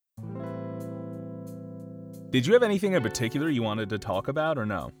Did you have anything in particular you wanted to talk about or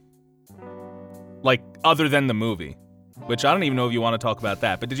no? Like, other than the movie, which I don't even know if you want to talk about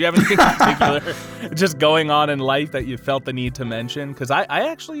that, but did you have anything in particular just going on in life that you felt the need to mention? Because I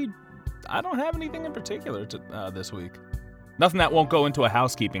don't have anything in particular this week. Nothing that won't go into a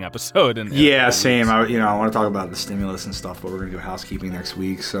housekeeping episode. Yeah, same. I want to talk about the stimulus and stuff, but we're going to do housekeeping next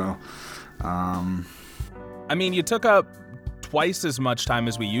week, so... I mean, you took up twice as much time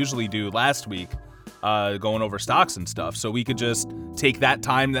as we usually do last week going over stocks and stuff, so we could just take that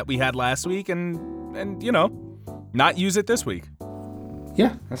time that we had last week and you know, not use it this week.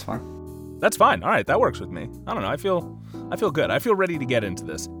 Yeah, that's fine. That's fine. All right, that works with me. I don't know. I feel good. I feel ready to get into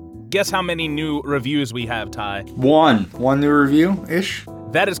this. Guess how many new reviews we have, Ty? One new review-ish?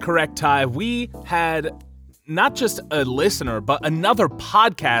 That is correct, Ty. We had not just a listener, but another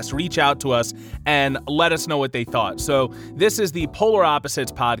podcast reach out to us and let us know what they thought. So this is the Polar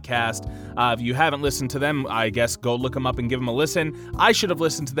Opposites podcast. If you haven't listened to them, I guess go look them up and give them a listen. I should have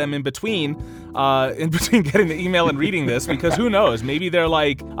listened to them in between getting the email and reading this, because who knows? Maybe they're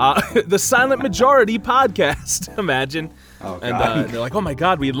like the Silent Majority podcast. Imagine. Oh, God. And they're like, oh my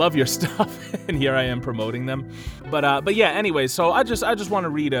God, we love your stuff. And here I am promoting them. But yeah, anyway, so I just want to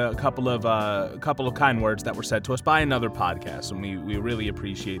read a couple of kind words that were said to us by another podcast. And we really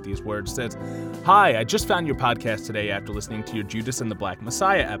appreciate these words. It says, "Hi, I just found your podcast today after listening to your Judas and the Black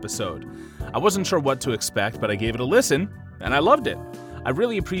Messiah episode. I wasn't sure what to expect, but I gave it a listen and I loved it. I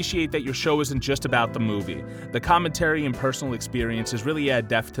really appreciate that your show isn't just about the movie. The commentary and personal experiences really add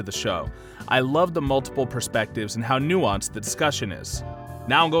depth to the show. I love the multiple perspectives and how nuanced the discussion is.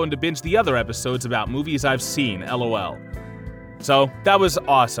 Now I'm going to binge the other episodes about movies I've seen, LOL." So that was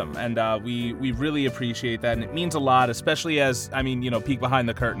awesome, and we really appreciate that, and it means a lot, especially as, I mean, you know, peek behind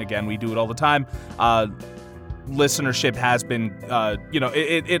the curtain again, we do it all the time. Listenership has been,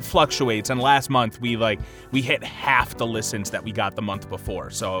 it fluctuates, and last month we hit half the listens that we got the month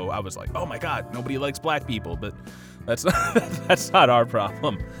before. So I was like, oh my God, nobody likes black people, but that's not our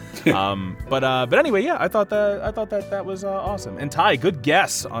problem. But anyway, yeah, I thought that was awesome. And Ty, good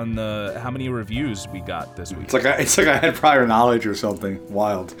guess on how many reviews we got this week. It's like I had prior knowledge or something.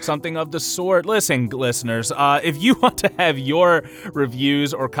 Wild. Something of the sort. Listen, listeners, if you want to have your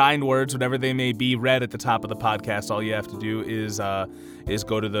reviews or kind words, whatever they may be, read at the top of the podcast, all you have to do is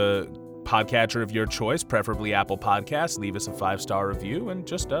go to the podcatcher of your choice, preferably Apple Podcasts, leave us a 5-star review and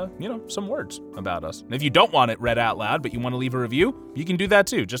just, some words about us. And if you don't want it read out loud, but you want to leave a review, you can do that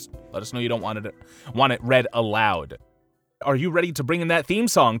too. Just let us know you don't want it read aloud. Are you ready to bring in that theme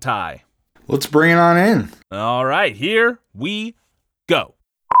song, Ty? Let's bring it on in. All right, here we go.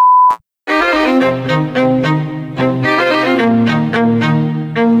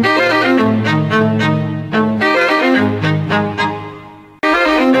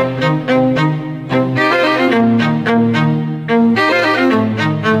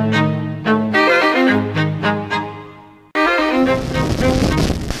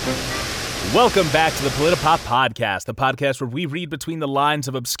 Welcome back to the Politipop Podcast, the podcast where we read between the lines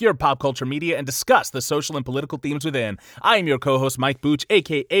of obscure pop culture media and discuss the social and political themes within. I am your co-host, Mike Booch,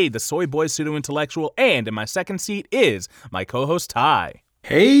 a.k.a. the Soy Boy Pseudo-Intellectual, and in my second seat is my co-host, Ty.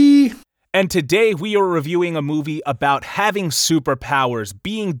 Hey! And today we are reviewing a movie about having superpowers,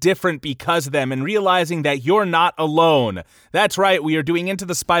 being different because of them, and realizing that you're not alone. That's right, we are doing Into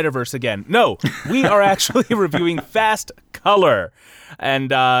the Spider-Verse again. No, we are actually reviewing Fast Color.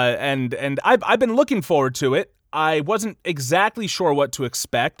 And I've been looking forward to it. I wasn't exactly sure what to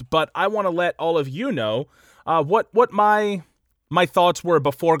expect, but I want to let all of you know what my thoughts were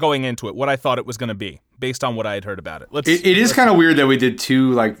before going into it, what I thought it was going to be, based on what I had heard about it. It is kind of weird that we did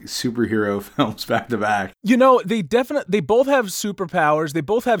two superhero films back to back. You know, they both have superpowers. They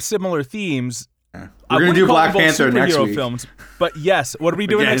both have similar themes. Yeah. We're going to do Black Panther next week. Films, but yes, what are we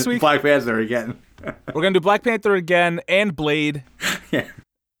doing next week? Black Panther again. We're going to do Black Panther again and Blade. Yeah.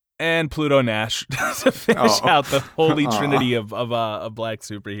 And Pluto Nash to finish out the holy trinity of black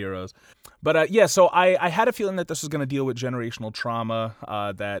superheroes. But so I had a feeling that this was going to deal with generational trauma,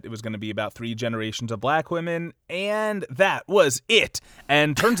 that it was going to be about 3 generations of black women, and that was it.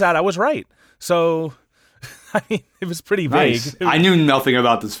 And turns out I was right. So, I mean, it was pretty vague. Nice. I knew nothing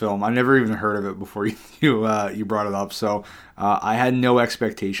about this film. I never even heard of it before you brought it up. So I had no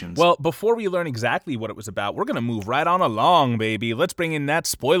expectations. Well, before we learn exactly what it was about, we're going to move right on along, baby. Let's bring in that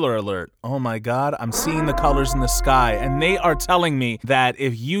spoiler alert. Oh my God, I'm seeing the colors in the sky, and they are telling me that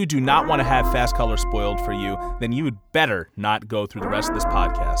if you do not want to have Fast Color spoiled for you, then you would better not go through the rest of this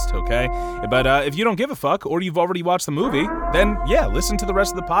podcast, okay? But if you don't give a fuck, or you've already watched the movie, then yeah, listen to the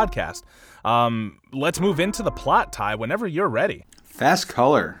rest of the podcast. Let's move into the plot, Ty, whenever you're ready. Fast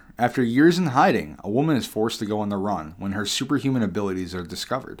Color. After years in hiding, a woman is forced to go on the run when her superhuman abilities are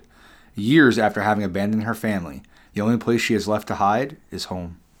discovered. Years after having abandoned her family, the only place she has left to hide is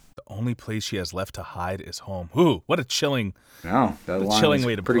home. The only place she has left to hide is home. Ooh, what a chilling, No, that line chilling is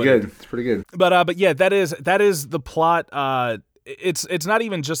way to pretty put good. it. It's pretty good. But yeah, that is the plot. It's not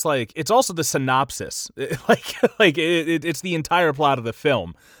even just like, it's also the synopsis. It's the entire plot of the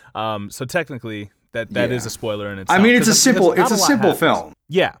film. So technically that is a spoiler in itself. I mean, it's a simple happens. film.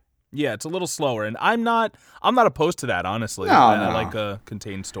 Yeah, it's a little slower, and I'm not opposed to that, honestly. No. I like a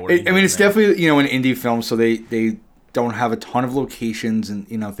contained story. I mean, it's definitely, an indie film, so they don't have a ton of locations and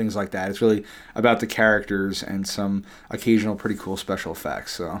things like that. It's really about the characters and some occasional pretty cool special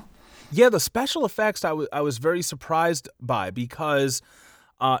effects. So yeah, the special effects I was very surprised by because,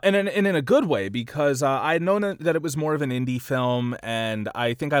 and in a good way, because I had known that it was more of an indie film, and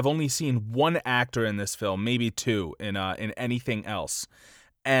I think I've only seen one actor in this film, maybe two, in anything else.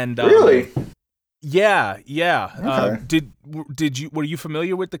 And really. Yeah. Okay. Were you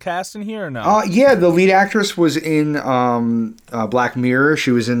familiar with the cast in here or no? Yeah, the lead actress was in Black Mirror.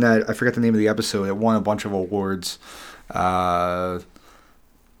 She was in that, I forget the name of the episode. It won a bunch of awards. Yeah,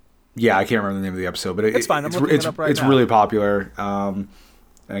 I can't remember the name of the episode, but it's fine. I'm looking it up right now. It's really popular. And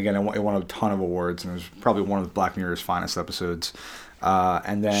again, it won a ton of awards, and it was probably one of Black Mirror's finest episodes.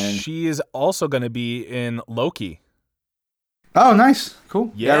 And then she is also going to be in Loki. Oh, nice, cool.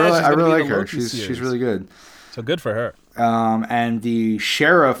 Yeah, I really like her. She's really good. So good for her. And the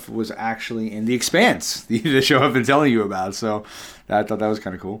sheriff was actually in The Expanse, the show I've been telling you about. So I thought that was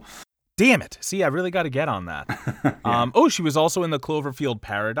kind of cool. Damn it! See, I really got to get on that. Yeah. She was also in the Cloverfield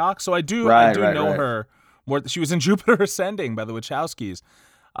Paradox. So I do know her more. She was in Jupiter Ascending by the Wachowskis.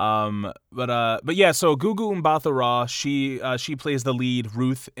 But yeah. So Gugu Mbatha-Raw, she plays the lead,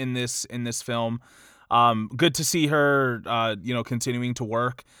 Ruth, in this film. Good to see her, continuing to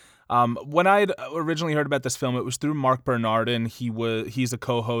work. When I had originally heard about this film, it was through Mark Bernardin. He's a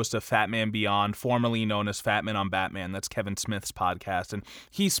co-host of Fat Man Beyond, formerly known as Fat Man on Batman. That's Kevin Smith's podcast, and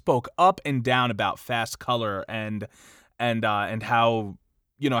he spoke up and down about Fast Color and how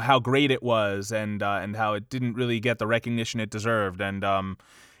how great it was and how it didn't really get the recognition it deserved. And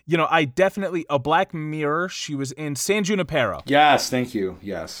I definitely Black Mirror. She was in San Junipero. Yes, thank you.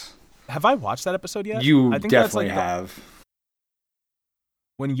 Yes. Have I watched that episode yet? You definitely have.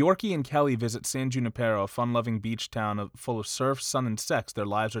 When Yorkie and Kelly visit San Junipero, a fun-loving beach town full of surf, sun, and sex, their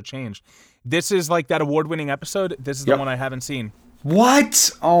lives are changed. This is like that award-winning episode. This is the one I haven't seen.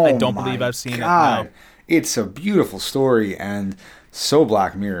 What? Oh, I don't believe I've seen it. No. It's a beautiful story and so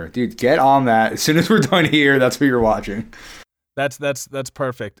Black Mirror. Dude, get on that. As soon as we're done here, that's what you're watching. That's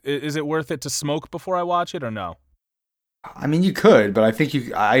perfect. Is it worth it to smoke before I watch it or no? I mean, you could, but I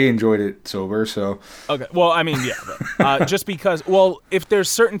think I enjoyed it sober, so. Okay. Well, I mean, yeah. But, just because, if there's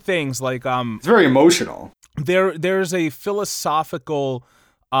certain things like it's very emotional. There's a philosophical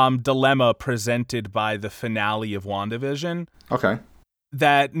dilemma presented by the finale of WandaVision. Okay.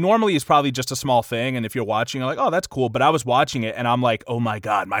 That normally is probably just a small thing, and if you're watching, you're like, oh, that's cool. But I was watching it, and I'm like, oh my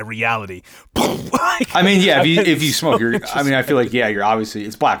god, my reality. I mean, yeah, if you smoke, I feel like, yeah, you're obviously,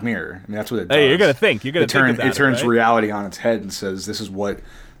 it's Black Mirror. I mean, that's what it does. Hey, you're gonna think of that, it turns right? reality on its head and says, this is what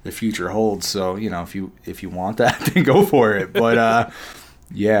the future holds. So, if you want that, then go for it. But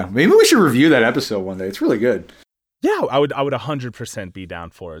yeah, maybe we should review that episode one day. It's really good. Yeah, I would 100% be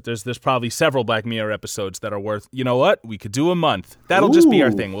down for it. There's probably several Black Mirror episodes that are worth. You know what? We could do a month. That'll just be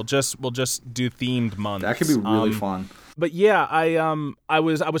our thing. We'll just do themed months. That could be really fun. But yeah, I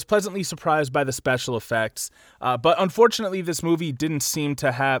was pleasantly surprised by the special effects. But unfortunately, this movie didn't seem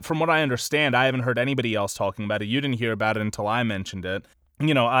to have, from what I understand, I haven't heard anybody else talking about it. You didn't hear about it until I mentioned it.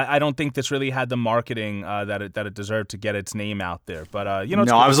 I don't think this really had the marketing that it deserved to get its name out there. But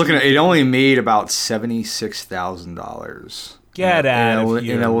no, I was looking at it. Only made about $76,000. Get out of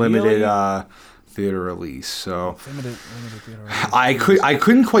here! In a limited really? Theater release. So limited theater release. I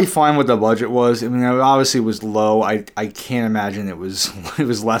couldn't quite find what the budget was. I mean, it obviously was low. I can't imagine it was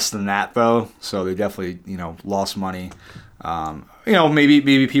less than that though. So they definitely lost money.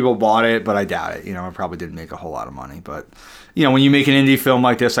 Maybe people bought it, but I doubt it. It probably didn't make a whole lot of money, but. When you make an indie film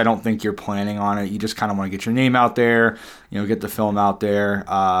like this, I don't think you're planning on it. You just kind of want to get your name out there, get the film out there. And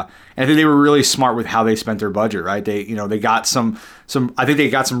I think they were really smart with how they spent their budget, right? They got some. I think they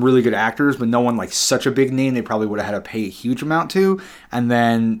got some really good actors, but no one like such a big name they probably would have had to pay a huge amount to. And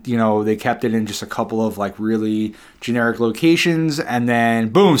then they kept it in just a couple of like really generic locations, and then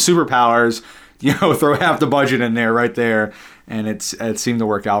boom, superpowers. Throw half the budget in there, right there, and it seemed to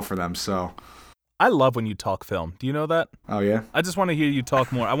work out for them. So. I love when you talk film. Do you know that? Oh, yeah? I just want to hear you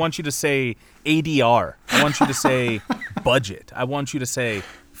talk more. I want you to say ADR. I want you to say budget. I want you to say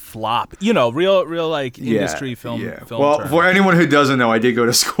flop. You know, real like industry film. Yeah. Film well, term. for anyone who doesn't know, I did go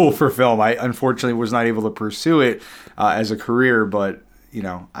to school for film. I unfortunately was not able to pursue it as a career, but you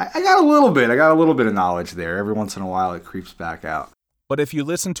know, I got a little bit. I got a little bit of knowledge there. Every once in a while, it creeps back out. But if you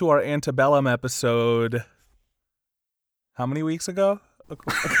listen to our Antebellum episode, how many weeks ago?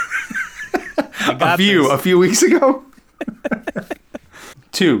 A few weeks ago.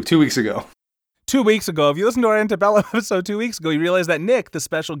 2 weeks ago. 2 weeks ago, if you listen to our Antebellum episode 2 weeks ago, you realize that Nick, the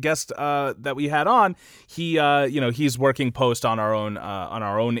special guest that we had on, he's working post on our own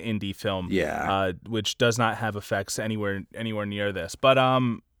indie film, which does not have effects anywhere near this, but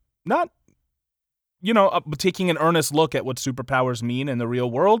not, taking an earnest look at what superpowers mean in the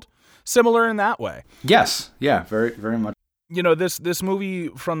real world, similar in that way. Yes, yeah, very very much. You know, this movie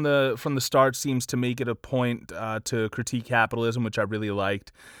from the start seems to make it a point to critique capitalism, which I really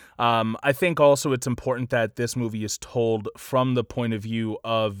liked. I think also it's important that this movie is told from the point of view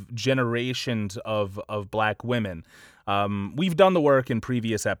of generations of black women. We've done the work in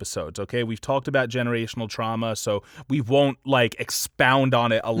previous episodes, okay? We've talked about generational trauma, so we won't expound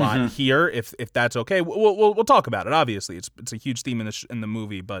on it a lot here, if that's okay. We'll talk about it. Obviously, it's a huge theme in the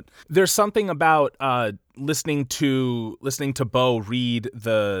movie, but there's something about listening to Bo read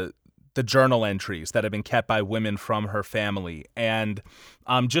the journal entries that have been kept by women from her family, and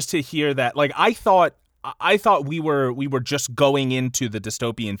just to hear that, I thought we were just going into the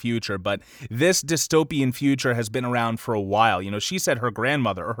dystopian future, but this dystopian future has been around for a while. You know, she said her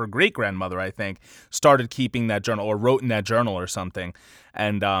grandmother or her great-grandmother, I think, started keeping that journal or wrote in that journal or something.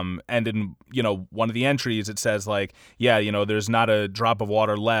 And in, one of the entries, it says there's not a drop of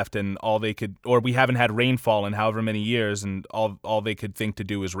water left, and we haven't had rainfall in however many years, and all they could think to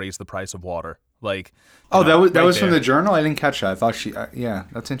do is raise the price of water. That was from the journal? I didn't catch that. I thought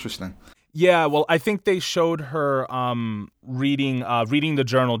that's interesting. Yeah, well, I think they showed her reading the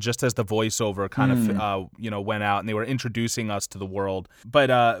journal just as the voiceover kind of went out, and they were introducing us to the world. But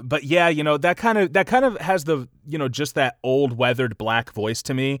yeah, that kind of has the just that old weathered black voice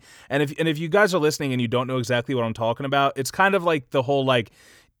to me. And if you guys are listening and you don't know exactly what I'm talking about, it's kind of like the whole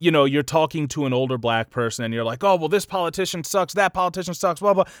you're talking to an older black person and you're like, oh well, this politician sucks, that politician sucks,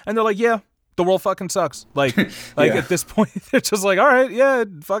 blah blah, and they're like, yeah. The world fucking sucks. At this point, they're just like, all right, yeah,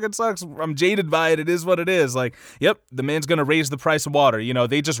 it fucking sucks. I'm jaded by it. It is what it is. Yep, the man's going to raise the price of water.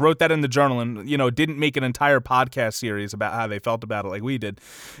 They just wrote that in the journal and, didn't make an entire podcast series about how they felt about it like we did.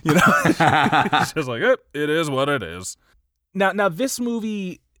 It's just like, yep, it is what it is. Now this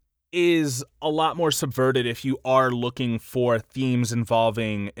movie is a lot more subverted if you are looking for themes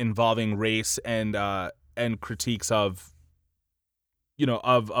involving race and critiques of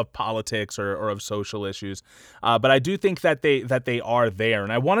politics or of social issues, but I do think that they are there,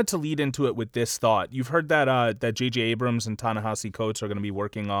 and I wanted to lead into it with this thought. You've heard that J.J. Abrams and Ta-Nehisi Coates are going to be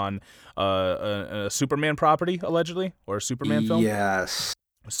working on a Superman property, allegedly, or a Superman film. Yes.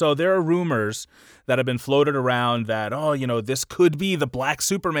 So there are rumors that have been floated around that, this could be the Black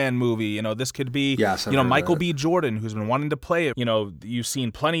Superman movie. This could be, Michael B. Jordan, who's been wanting to play it. You've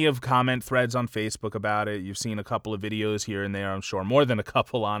seen plenty of comment threads on Facebook about it. You've seen a couple of videos here and there, I'm sure. More than a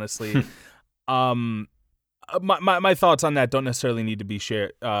couple, honestly. My thoughts on that don't necessarily need to be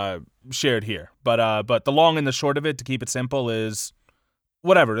shared here. But the long and the short of it, to keep it simple, is...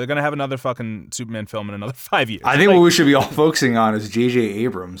 whatever, they're going to have another fucking Superman film in another 5 years. I think what we should be all focusing on is J.J.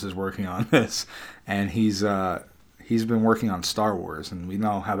 Abrams is working on this, and he's been working on Star Wars, and we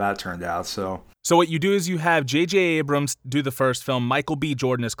know how that turned out, so what you do is you have J.J. Abrams do the first film, Michael B.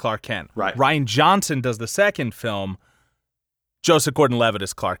 Jordan as Clark Kent. Right. Rian Johnson does the second film, Joseph Gordon-Levitt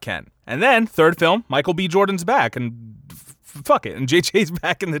as Clark Kent. And then, third film, Michael B. Jordan's back, and fuck it, and J.J.'s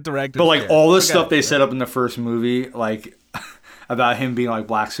back in the director's But all the stuff they set up in the first movie, about him being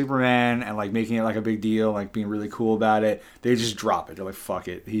Black Superman and making it a big deal, being really cool about it, they just drop it. They're like, fuck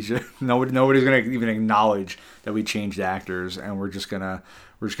it. He's just nobody's gonna even acknowledge that we changed actors, and we're just gonna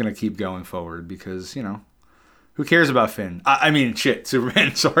keep going forward because who cares about Finn? I mean, shit,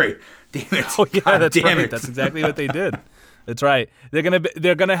 Superman. Sorry, damn it. Oh yeah, God that's damn right. it. That's exactly what they did. That's right.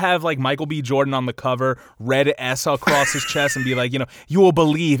 They're gonna have Michael B. Jordan on the cover, red S across his chest, and be like, you will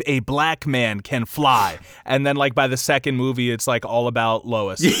believe a black man can fly. And then by the second movie, it's all about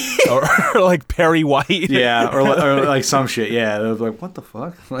Lois or Perry White. Yeah, or some shit. Yeah, they're like, what the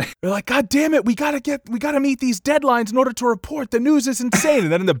fuck? They're like, God damn it, we gotta meet these deadlines in order to report. The news is insane.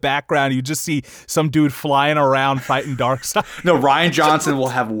 And then in the background, you just see some dude flying around fighting Darkseid. No, Rian Johnson will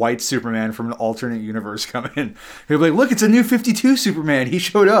have white Superman from an alternate universe come in. He'll be like, look, it's a new 52 Superman. He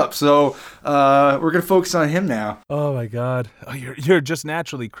showed up, so we're gonna focus on him now. Oh my God! Oh, you're just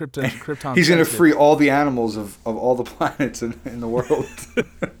naturally Krypton. He's gonna free all the animals of all the planets in the world.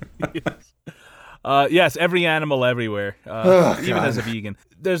 Yes, every animal everywhere, even as a vegan.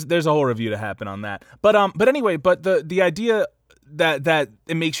 There's a whole review to happen on that. But anyway, the idea that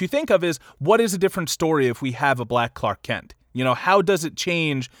it makes you think of is, what is a different story if we have a black Clark Kent? You know, how does it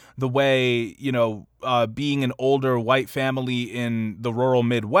change the way, being an older white family in the rural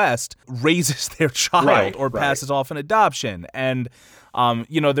Midwest raises their child or passes off an adoption? And,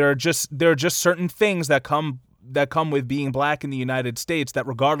 there are just certain things that come with being black in the United States that,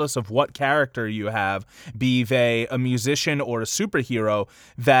 regardless of what character you have, be they a musician or a superhero,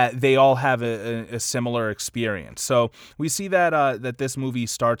 that they all have a similar experience. So we see that this movie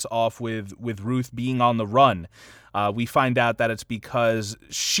starts off with Ruth being on the run. We find out that it's because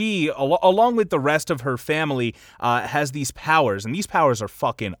she, along with the rest of her family, has these powers, and these powers are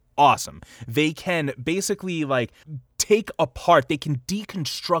fucking awesome. They can basically take apart, they can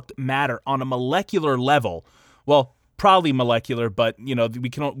deconstruct matter on a molecular level. Well, probably molecular, but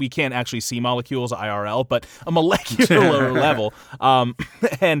we can't actually see molecules IRL, but a molecular level,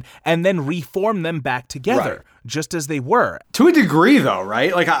 and then reform them back together, just as they were. To a degree, though,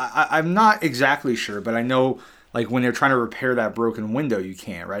 right? I'm not exactly sure, but I know. When they're trying to repair that broken window, you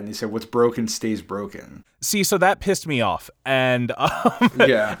can't, right? And they said, what's broken stays broken. See, so that pissed me off. And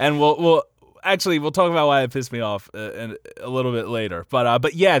yeah. And we'll talk about why it pissed me off a little bit later.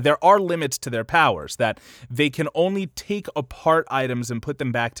 But yeah, there are limits to their powers, that they can only take apart items and put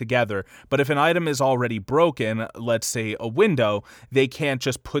them back together. But if an item is already broken, let's say a window, they can't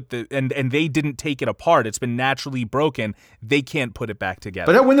just put and they didn't take it apart. It's been naturally broken. They can't put it back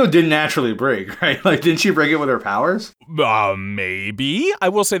together. But that window didn't naturally break, right? Didn't she break it with her powers? Maybe. I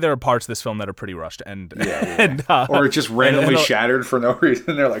will say there are parts of this film that are pretty rushed and or it just randomly shattered for no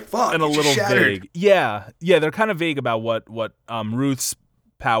reason. They're like, fuck, and a little vague. Yeah, they're kind of vague about what Ruth's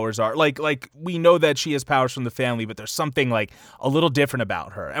powers are. We know that she has powers from the family, but there's something a little different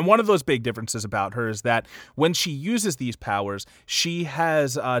about her. And one of those big differences about her is that when she uses these powers, she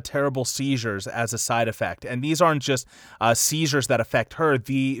has terrible seizures as a side effect. And these aren't just seizures that affect her.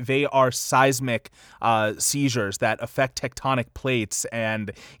 They are seismic seizures that affect tectonic plates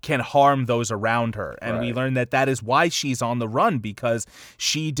and can harm those around her. And we learn that is why she's on the run, because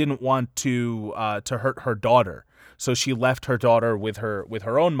she didn't want to hurt her daughter. So she left her daughter with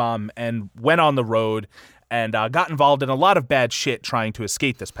her own mom and went on the road and got involved in a lot of bad shit trying to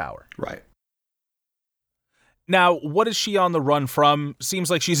escape this power. Right. Now, what is she on the run from?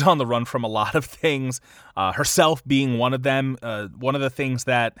 Seems like she's on the run from a lot of things, herself being one of them. One of the things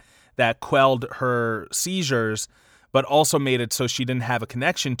that quelled her seizures, but also made it so she didn't have a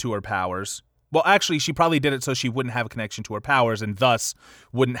connection to her powers. Well, actually, she probably did it so she wouldn't have a connection to her powers and thus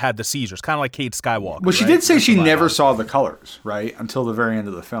wouldn't have the seizures. Kind of like Kate Skywalker. Well, she did say she never saw the colors, right? Until the very end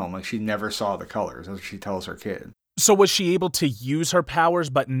of the film. She never saw the colors. That's what she tells her kid. So was she able to use her powers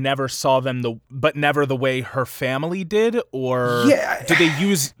but never saw them but never the way her family did? Or did they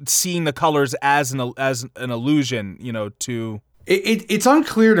use seeing the colors as an illusion, to... It's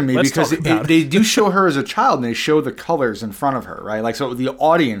unclear to me. Let's because they do show her as a child and they show the colors in front of her, right? So the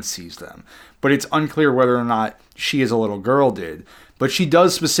audience sees them. But it's unclear whether or not she as a little girl did. But she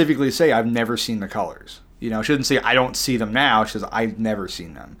does specifically say, I've never seen the colors. She doesn't say, I don't see them now. She says, I've never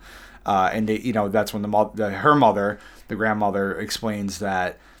seen them. And they, that's when her mother, the grandmother, explains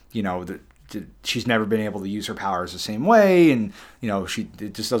that, she's never been able to use her powers the same way. And,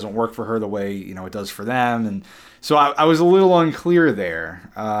 it just doesn't work for her the way, it does for them. And so I was a little unclear there,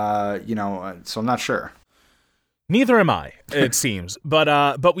 so I'm not sure. Neither am I, it seems.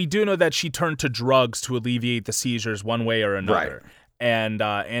 But we do know that she turned to drugs to alleviate the seizures one way or another. Right.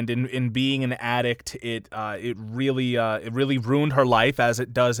 And in being an addict, it really ruined her life, as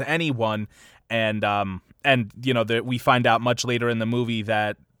it does anyone. And we find out much later in the movie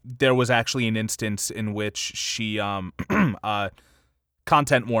that there was actually an instance in which she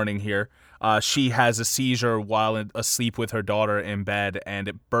content warning here. She has a seizure while asleep with her daughter in bed, and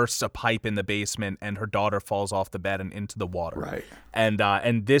it bursts a pipe in the basement, and her daughter falls off the bed and into the water. Right.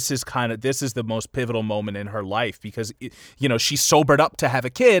 And this is the most pivotal moment in her life, because she's sobered up to have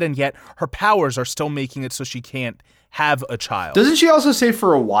a kid, and yet her powers are still making it so she can't have a child. Doesn't she also say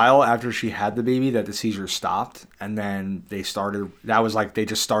for a while after she had the baby that the seizure stopped, and then they started? That was they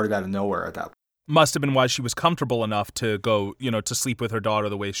just started out of nowhere at that point. Must have been why she was comfortable enough to go, to sleep with her daughter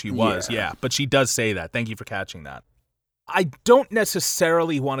the way she was. Yeah. But she does say that. Thank you for catching that. I don't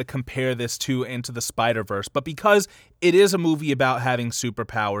necessarily want to compare this to Into the Spider-Verse, but because it is a movie about having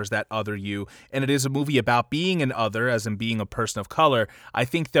superpowers that other you, and it is a movie about being an other, as in being a person of color, I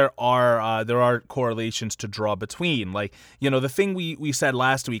think there are correlations to draw between. Like, the thing we said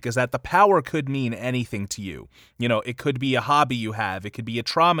last week is that the power could mean anything to you. It could be a hobby you have, it could be a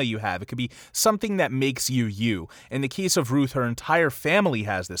trauma you have, it could be something that makes you you. In the case of Ruth, her entire family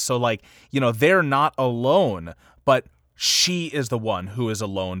has this. So, like, they're not alone, but she is the one who is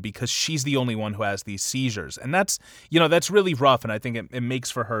alone because she's the only one who has these seizures. And that's really rough. And I think it makes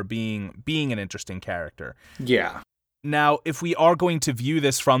for her being an interesting character. Yeah. Now, if we are going to view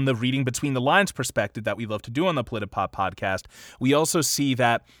this from the reading between the lines perspective that we love to do on the Politipop podcast, we also see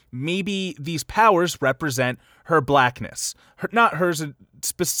that maybe these powers represent her blackness. Not hers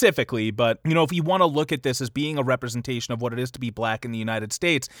specifically, but, if you want to look at this as being a representation of what it is to be black in the United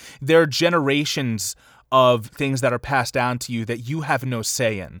States, there are generations of things that are passed down to you that you have no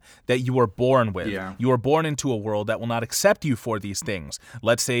say in, that you were born with. Yeah. You are born into a world that will not accept you for these things.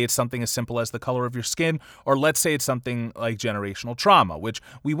 Let's say it's something as simple as the color of your skin, or let's say it's something like generational trauma, which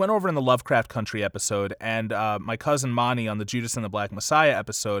we went over in the Lovecraft Country episode, and my cousin Mani on the Judas and the Black Messiah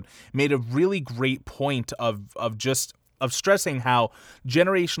episode made a really great point of stressing how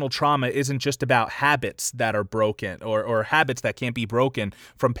generational trauma isn't just about habits that are broken or habits that can't be broken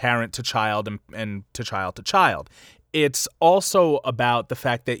from parent to child and to child to child. It's also about the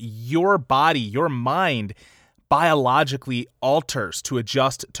fact that your body, your mind, biologically alters to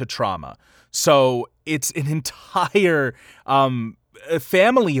adjust to trauma. So it's an entire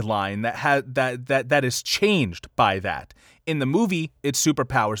family line that is changed by that. In the movie, it's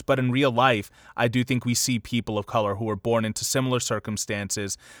superpowers, but in real life, I do think we see people of color who are born into similar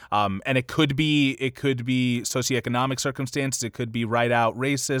circumstances, and it could be socioeconomic circumstances, it could be right out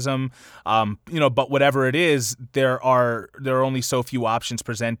racism, but whatever it is, there are only so few options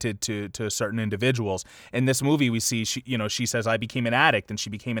presented to certain individuals. In this movie, we see she says, "I became an addict," and she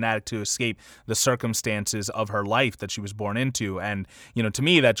became an addict to escape the circumstances of her life that she was born into, and to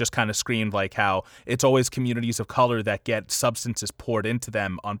me, that just kind of screamed like how it's always communities of color that get substances poured into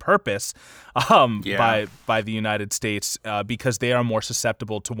them on purpose by the United States because they are more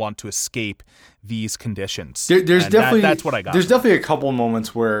susceptible to want to escape these conditions. There's definitely that's what I got. There's definitely a couple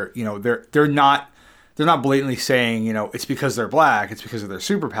moments where they're not blatantly saying it's because they're black, it's because of their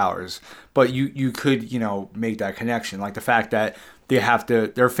superpowers, but you could make that connection, like the fact that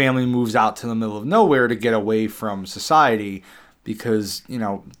their family moves out to the middle of nowhere to get away from society because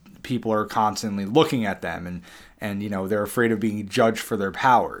people are constantly looking at them and they're afraid of being judged for their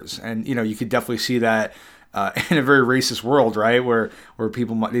powers. And, you could definitely see that in a very racist world, right? Where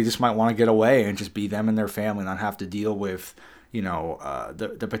people they just might want to get away and just be them and their family, not have to deal with,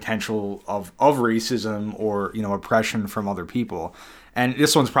 the potential of racism or, oppression from other people. And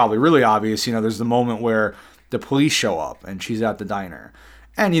this one's probably really obvious. There's the moment where the police show up and she's at the diner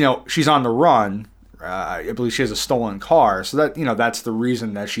and, she's on the run. I believe she has a stolen car, so that that's the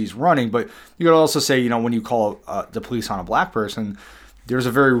reason that she's running. But you could also say, when you call the police on a black person, there's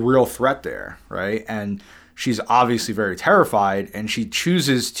a very real threat there, right? And she's obviously very terrified, and she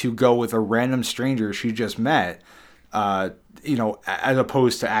chooses to go with a random stranger she just met, as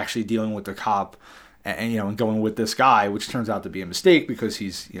opposed to actually dealing with the cop and going with this guy, which turns out to be a mistake because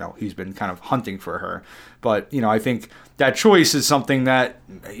he's been kind of hunting for her. But I think that choice is something that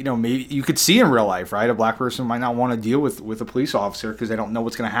maybe you could see in real life, right? A black person might not want to deal with a police officer because they don't know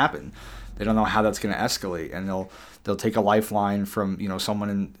what's going to happen. They don't know how that's going to escalate, and they'll take a lifeline from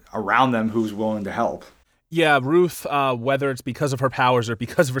someone around them who's willing to help. Yeah, Ruth, whether it's because of her powers or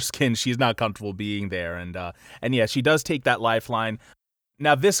because of her skin, she's not comfortable being there, and yeah, she does take that lifeline.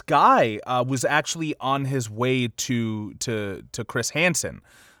 Now, this guy was actually on his way to Chris Hansen,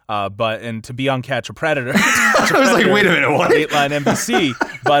 and to be on Catch a Predator. I was like, wait a minute, what? Dateline NBC.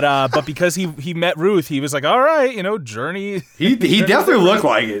 But because he met Ruth, he was like, all right, journey. He definitely looked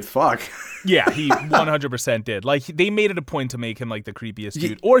like it. Fuck. Yeah, he 100% did. Like, they made it a point to make him like the creepiest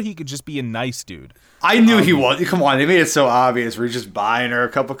dude, or he could just be a nice dude. I knew he was. Come on, they made it so obvious. We're just buying her a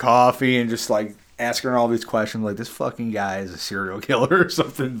cup of coffee and just like asking her all these questions, like this fucking guy is a serial killer or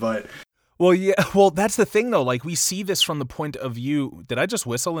something. But well, that's the thing though. Like, we see this from the point of view. Did I just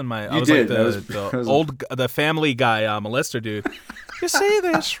whistle in my? You did. Like the Family Guy molester dude. You see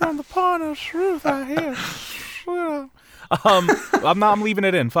this from the point of Ruth out here. I'm leaving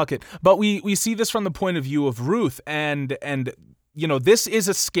it in. Fuck it. But we see this from the point of view of Ruth, and this is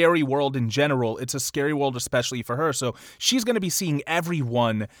a scary world in general. It's a scary world, especially for her. So she's going to be seeing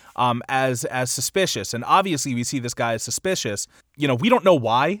everyone as suspicious. And obviously we see this guy as suspicious. We don't know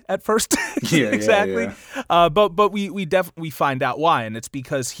why at first. Exactly. Yeah. But we definitely find out why. And it's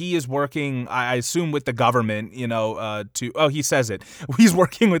because he is working, I assume, with the government, he says it. He's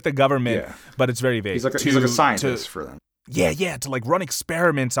working with the government, but it's very vague. He's like a scientist for them. Yeah, to like run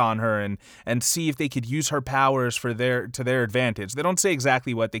experiments on her and see if they could use her powers to their advantage. They don't say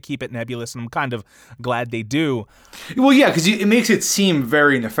exactly what. They keep it nebulous, and I'm kind of glad they do. Well, yeah, because it makes it seem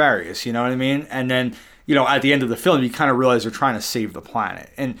very nefarious, you know what I mean? And then, at the end of the film, you kind of realize they're trying to save the planet.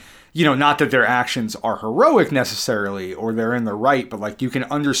 And, not that their actions are heroic necessarily, or they're in the right, but like you can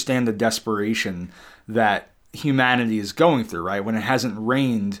understand the desperation that humanity is going through, right? When it hasn't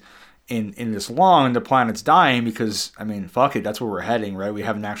rained in this long and the planet's dying because, fuck it, that's where we're heading, right? We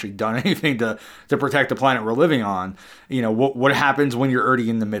haven't actually done anything to protect the planet we're living on. What happens when you're already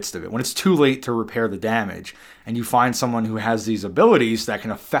in the midst of it? When it's too late to repair the damage and you find someone who has these abilities that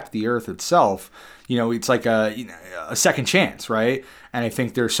can affect the Earth itself, it's like a second chance, right? And I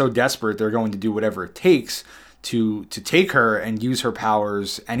think they're so desperate, they're going to do whatever it takes to take her and use her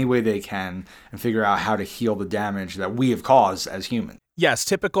powers any way they can and figure out how to heal the damage that we have caused as humans. Yes,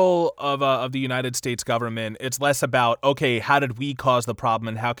 typical of the United States government. It's less about, okay, how did we cause the problem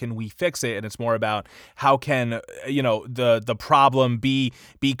and how can we fix it? And it's more about how can, the problem be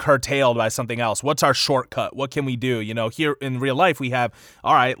curtailed by something else? What's our shortcut? What can we do? Here in real life, we have,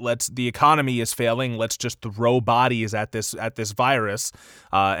 all right, the economy is failing. Let's just throw bodies at this virus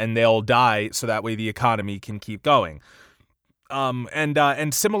and they'll die so that way the economy can keep going.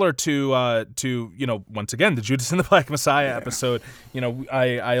 And similar to once again the Judas and the Black Messiah episode,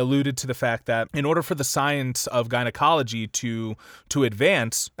 I alluded to the fact that in order for the science of gynecology to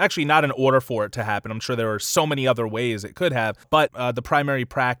advance, actually not in order for it to happen, I'm sure there are so many other ways it could have, but the primary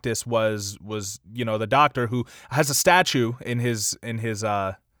practice was the doctor who has a statue in his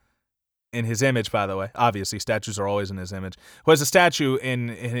image, by the way. Obviously, statues are always in his image. Who has a statue in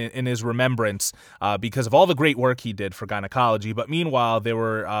his remembrance because of all the great work he did for gynecology. But meanwhile, there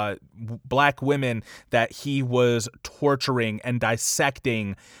were black women that he was torturing and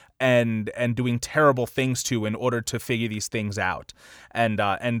dissecting and doing terrible things to in order to figure these things out.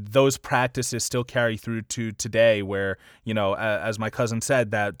 And those practices still carry through to today where, as my cousin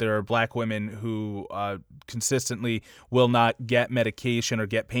said, that there are black women who consistently will not get medication or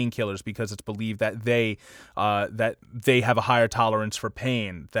get painkillers because it's believed that they have a higher tolerance for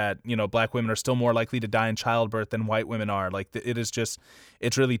pain, that, black women are still more likely to die in childbirth than white women are. Like, it is just,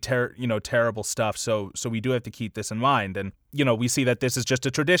 it's really terrible stuff. So we do have to keep this in mind. And, we see that this is just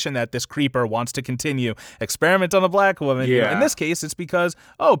a tradition that this creeper wants to continue experiment on a black woman. Yeah. In this case, it's because,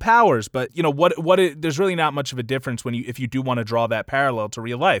 powers. But, there's really not much of a difference if you do want to draw that parallel to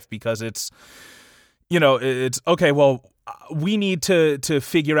real life, because it's, it's okay, well, we need to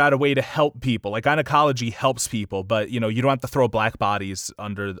figure out a way to help people. Like, gynecology helps people, but, you don't have to throw black bodies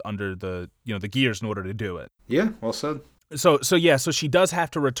under the, the gears in order to do it. Yeah, well said. So she does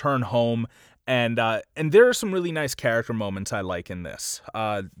have to return home, and there are some really nice character moments I like in this.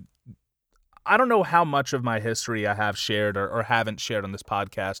 I don't know how much of my history I have shared or haven't shared on this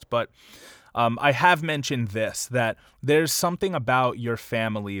podcast, but I have mentioned this, that there's something about your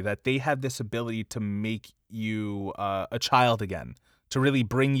family that they have this ability to make you a child again, to really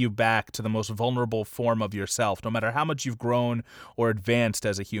bring you back to the most vulnerable form of yourself, no matter how much you've grown or advanced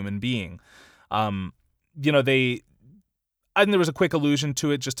as a human being. And there was a quick allusion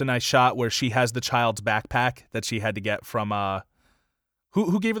to it, just a nice shot where she has the child's backpack that she had to get from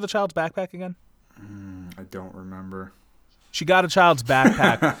who gave her the child's backpack again? I don't remember. She got a child's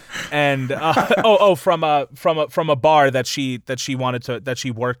backpack, and from a bar that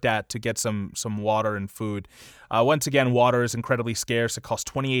she worked at to get some water and food. Once again, water is incredibly scarce. It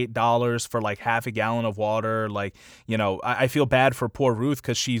costs $28 for like half a gallon of water. Like, I feel bad for poor Ruth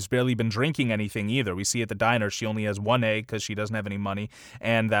because she's barely been drinking anything either. We see at the diner she only has one egg because she doesn't have any money,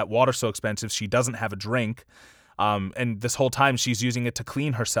 and that water's so expensive she doesn't have a drink. And this whole time she's using it to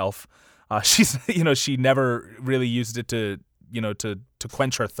clean herself. She's she never really used it to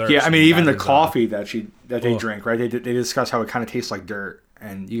quench her thirst. Yeah, even the coffee that they drink, right? They discuss how it kind of tastes like dirt,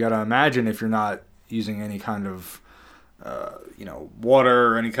 and you got to imagine if you're not using any kind of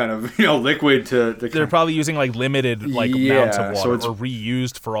water or any kind of liquid to they're probably using like limited amounts of water, so or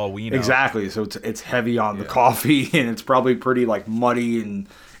reused for all we know. Exactly. So it's heavy on the coffee, and it's probably pretty like muddy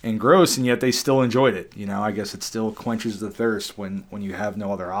and gross, and yet they still enjoyed it. I guess it still quenches the thirst when you have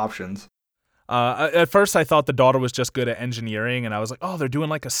no other options. At first, I thought the daughter was just good at engineering, and I was like, "Oh, they're doing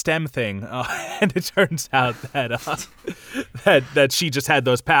like a STEM thing," and it turns out that that she just had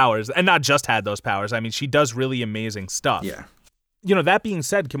those powers, and not just had those powers. I mean, she does really amazing stuff. Yeah. That being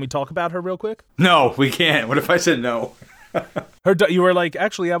said, can we talk about her real quick? No, we can't. What if I said no? You were like,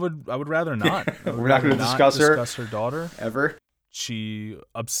 actually, I would rather not. We're not going to discuss her daughter ever. She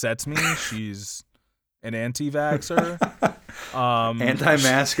upsets me. She's an anti-vaxxer,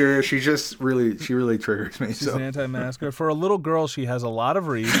 anti-masker. She really triggers me. She's an anti-masker. For a little girl, she has a lot of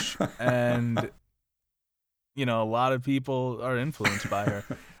reach, and a lot of people are influenced by her.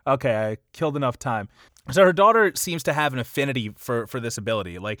 Okay, I killed enough time. So her daughter seems to have an affinity for this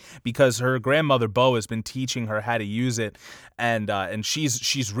ability, because her grandmother Bo has been teaching her how to use it, and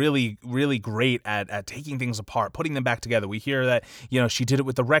she's really, really great at taking things apart, putting them back together. We hear that she did it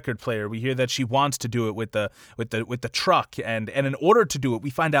with the record player. We hear that she wants to do it with the truck, and in order to do it,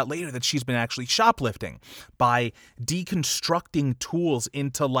 we find out later that she's been actually shoplifting by deconstructing tools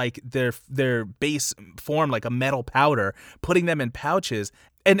into their base form, like a metal powder, putting them in pouches.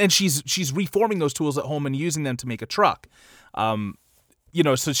 And she's reforming those tools at home and using them to make a truck. So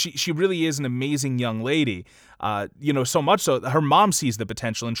she really is an amazing young lady. So much so her mom sees the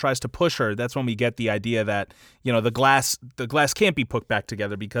potential and tries to push her. That's when we get the idea that, the glass can't be put back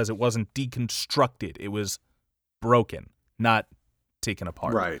together because it wasn't deconstructed. It was broken, not taken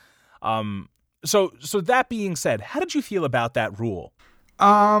apart. Right. So that being said, how did you feel about that rule?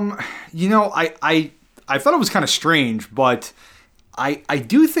 I thought it was kind of strange, but I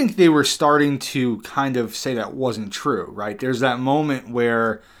do think they were starting to kind of say that wasn't true, right? There's that moment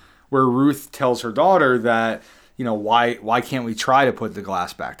where Ruth tells her daughter that, why can't we try to put the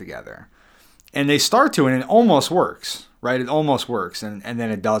glass back together? And they start to, and it almost works, right? It almost works, and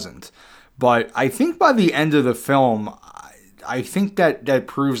then it doesn't. But I think by the end of the film, I think that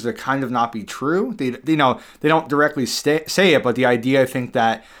proves to kind of not be true. They don't directly say it, but the idea, I think,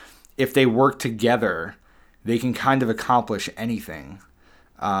 that if they work together, they can kind of accomplish anything.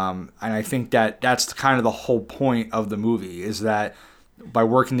 And I think that's kind of the whole point of the movie, is that by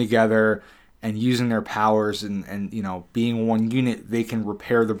working together and using their powers and being one unit, they can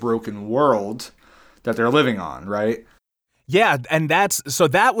repair the broken world that they're living on, right? Yeah, and that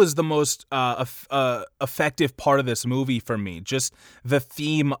was the most effective part of this movie for me. Just the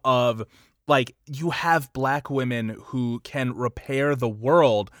theme of, you have black women who can repair the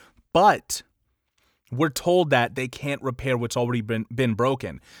world, but we're told that they can't repair what's already been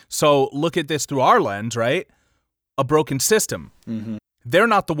broken. So look at this through our lens, right? A broken system. Mm-hmm. They're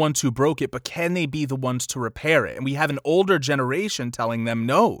not the ones who broke it, but can they be the ones to repair it? And we have an older generation telling them,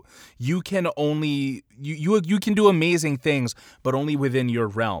 no, you can only, you can do amazing things, but only within your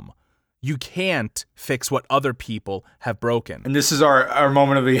realm. You can't fix what other people have broken. And this is our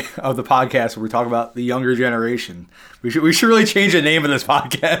moment of the podcast where we talk about the younger generation. We should really change the name of this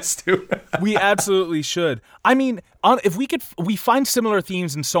podcast too. We absolutely should. I mean, if we find similar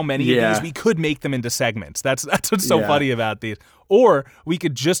themes in so many of these, we could make them into segments. That's what's so funny about these. Or we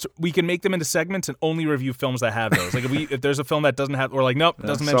can make them into segments and only review films that have those. If there's a film that doesn't have, we're like, nope,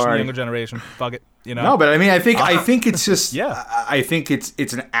 doesn't mention the younger generation. Fuck it. No, but I mean, I think it's just, I think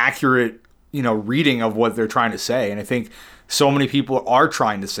it's an accurate, reading of what they're trying to say. And I think so many people are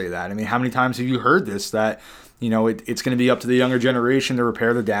trying to say that. I mean, how many times have you heard this, that, it's going to be up to the younger generation to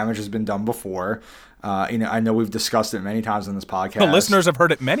repair the damage has been done before. I know we've discussed it many times on this podcast. The listeners have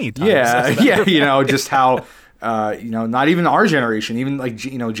heard it many times. Yeah. Just how, not even our generation, even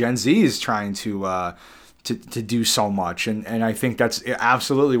Gen Z is trying to do so much. And I think that's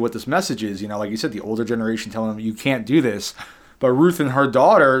absolutely what this message is. Like you said, the older generation telling them you can't do this, but Ruth and her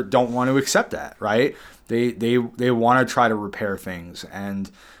daughter don't want to accept that, right? They want to try to repair things. And,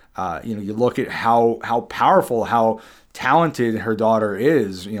 you look at how powerful, how talented her daughter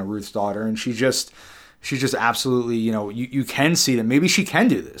is, Ruth's daughter. And she's just absolutely, you can see that maybe she can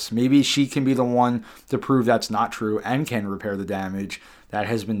do this. Maybe she can be the one to prove that's not true and can repair the damage that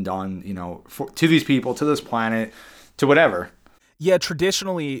has been done, to these people, to this planet, to whatever. Yeah,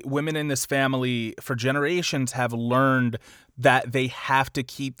 traditionally, women in this family for generations have learned that they have to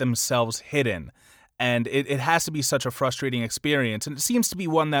keep themselves hidden. And it has to be such a frustrating experience. And it seems to be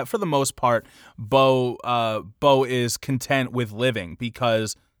one that, for the most part, Bo is content with living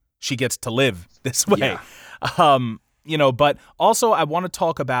because she gets to live this way. Yeah. But also I want to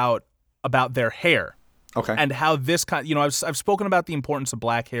talk about their hair. Okay. And how this kind, I've spoken about the importance of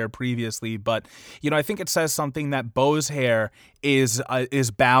black hair previously, but I think it says something that Bo's hair is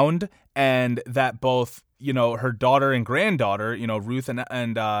bound, and that both her daughter and granddaughter, Ruth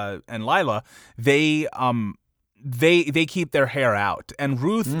and Lila, they they keep their hair out. And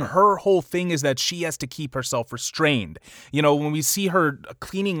Ruth, her whole thing is that she has to keep herself restrained. You know, when we see her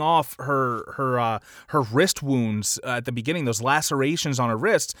cleaning off her wrist wounds at the beginning, those lacerations on her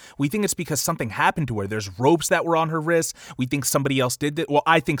wrists, we think it's because something happened to her. There's ropes that were on her wrists. We think somebody else did it. Well,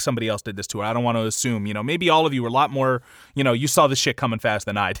 I think somebody else did this to her. I don't want to assume, you know, maybe all of you were a lot more, you know, you saw this shit coming fast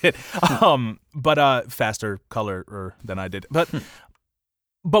than I did. But faster color than I did.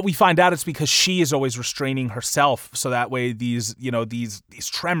 But we find out it's because she is always restraining herself, so that way these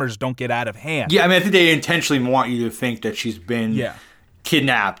tremors don't get out of hand. Yeah, I mean, I think they intentionally want you to think that she's been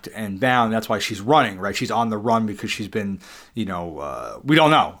kidnapped and bound. That's why she's running, right? She's on the run because she's been, we don't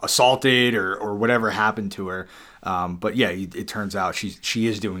know, assaulted or whatever happened to her. But yeah, it turns out she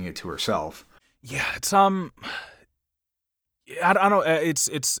is doing it to herself. Yeah, it's I don't know.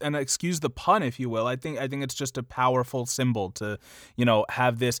 It's and excuse the pun, if you will. I think it's just a powerful symbol to,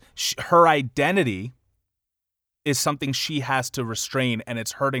 have this. Her identity is something she has to restrain, and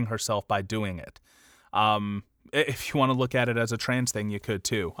it's hurting herself by doing it. If you want to look at it as a trans thing, you could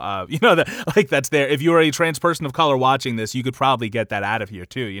too. That's there. If you were a trans person of color watching this, you could probably get that out of here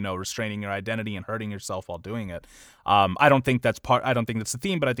too. Restraining your identity and hurting yourself while doing it. I don't think that's the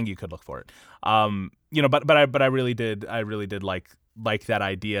theme, but I think you could look for it. But I really did like that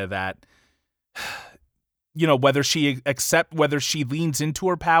idea that, whether she leans into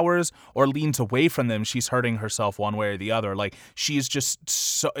her powers or leans away from them, she's hurting herself one way or the other. Like, she's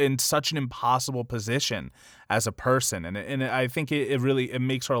just in such an impossible position as a person, and I think it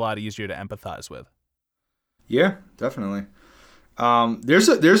makes her a lot easier to empathize with. Yeah, definitely. There's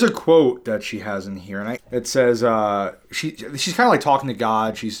a quote that she has in here, and it says she's kind of like talking to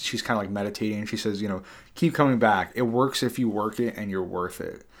God. She's kind of like meditating, and she says, keep coming back. It works if you work it, and you're worth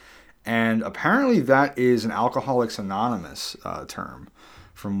it. And apparently that is an Alcoholics Anonymous term,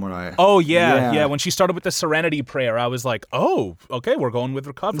 from what I... Oh, yeah. When she started with the Serenity Prayer, I was like, oh, okay, we're going with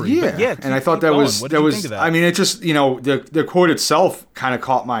recovery. Yeah, and I thought that was... What did you think of that? I mean, it just, the quote itself kind of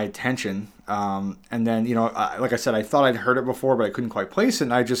caught my attention. And then, like I said, I thought I'd heard it before, but I couldn't quite place it.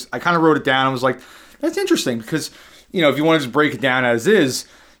 And I kind of wrote it down. I was like, that's interesting because, if you want to just break it down as is,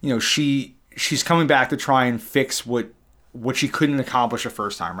 she's coming back to try and fix what she couldn't accomplish the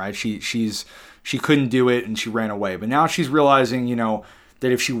first time, right? She couldn't do it and she ran away. But now she's realizing,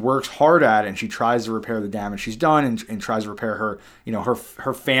 that if she works hard at it and she tries to repair the damage she's done and tries to repair her,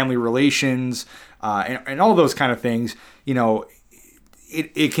 her family relations, and all those kind of things,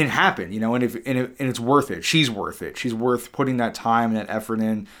 it can happen, and it's worth it. She's worth it. She's worth putting that time and that effort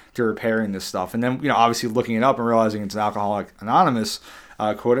in to repairing this stuff. And then, obviously looking it up and realizing it's an Alcoholics Anonymous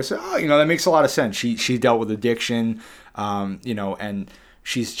quote, I said, that makes a lot of sense. She dealt with addiction, and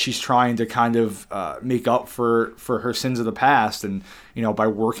she's trying to kind of make up for her sins of the past, and by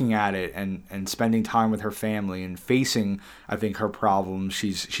working at it and spending time with her family and facing, I think, her problems,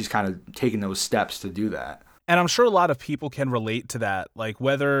 she's kind of taking those steps to do that. And I'm sure a lot of people can relate to that. Like,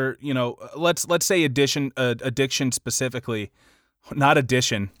 whether, let's say addiction specifically, not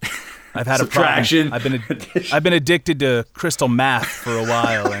addition. I've had Subtraction. a problem. I've been addicted to crystal meth for a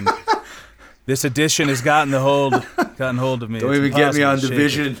while, and this addition has gotten hold of me. Don't even get me on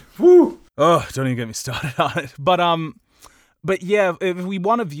division. Woo! Oh, don't even get me started on it. But yeah, if we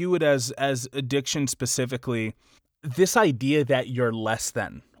want to view it as addiction specifically, this idea that you're less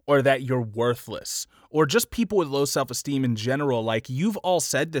than, or that you're worthless, or just people with low self-esteem in general, like, you've all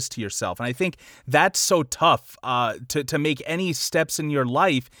said this to yourself. And I think that's so tough to make any steps in your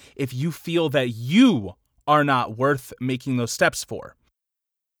life if you feel that you are not worth making those steps for.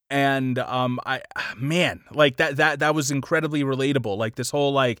 And that was incredibly relatable. Like, this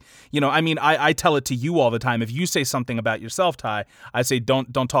whole, I tell it to you all the time. If you say something about yourself, Ty, I say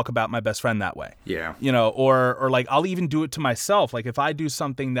don't talk about my best friend that way. Yeah. Or like, I'll even do it to myself. Like, if I do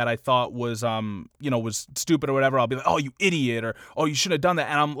something that I thought was was stupid or whatever, I'll be like, oh, you idiot, or oh, you shouldn't have done that.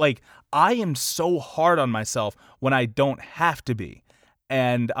 And I'm like, I am so hard on myself when I don't have to be.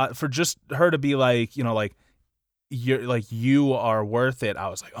 And for just her to be like, you are worth it. I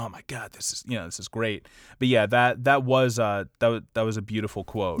was like, oh my God, this is great. But yeah, that was a beautiful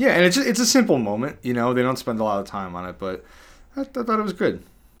quote. Yeah, and it's a simple moment. They don't spend a lot of time on it, but I thought it was good.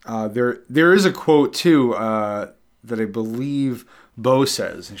 There is a quote too that I believe Bo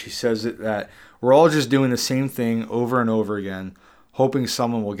says, and she says it that we're all just doing the same thing over and over again, hoping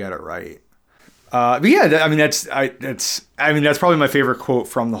someone will get it right. But yeah, that's probably my favorite quote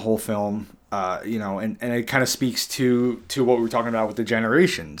from the whole film. And it kind of speaks to what we were talking about with the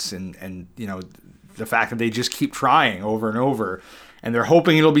generations and the fact that they just keep trying over and over, and they're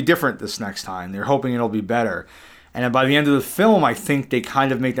hoping it'll be different this next time. They're hoping it'll be better. And then by the end of the film, I think they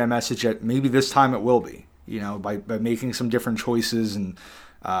kind of make that message that maybe this time it will be. by making some different choices, and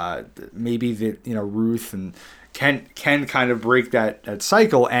maybe that Ruth and can kind of break that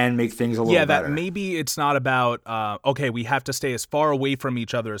cycle and make things a little better. That maybe it's not about okay, we have to stay as far away from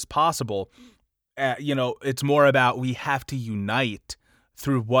each other as possible. It's more about we have to unite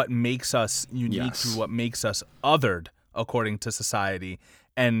through what makes us unique, Yes. through what makes us othered according to society,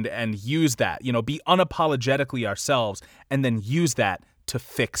 and use that, be unapologetically ourselves, and then use that to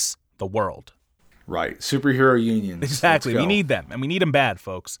fix the world. Right. Superhero unions. Exactly. Let's We go. need them, and we need them bad,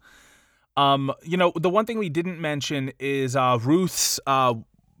 folks. The one thing we didn't mention is Ruth's,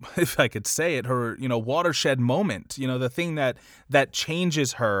 if I could say it, her, watershed moment. The thing that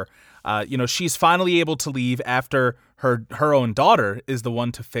changes her. She's finally able to leave after her own daughter is the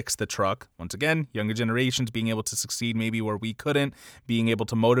one to fix the truck. Once again, younger generations being able to succeed maybe where we couldn't, being able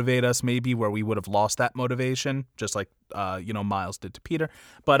to motivate us maybe where we would have lost that motivation, just like Miles did to Peter.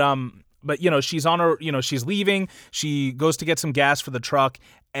 But she's on her, she's leaving. She goes to get some gas for the truck,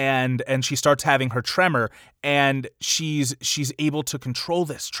 and she starts having her tremor, and she's able to control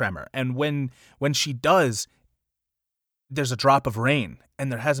this tremor. And when she does, there's a drop of rain,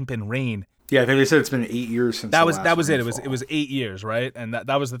 and there hasn't been rain. Yeah, I think they said it's been 8 years since That was the last it. rainfall. It was 8 years, right? And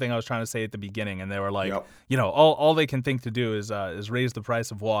that was the thing I was trying to say at the beginning. And they were like, Yep. all they can think to do is raise the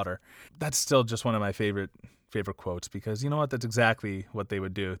price of water. That's still just one of my favorite quotes, because you know what? That's exactly what they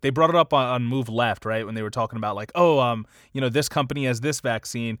would do. They brought it up on Move Left, right? When they were talking about like, this company has this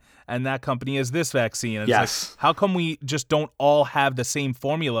vaccine and that company has this vaccine. And Yes. it's like, how come we just don't all have the same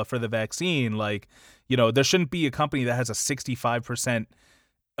formula for the vaccine? Like, there shouldn't be a company that has a 65%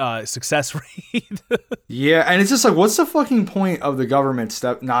 success rate. Yeah, and it's just like, what's the fucking point of the government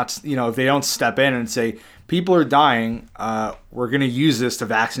if they don't step in and say, people are dying, we're going to use this to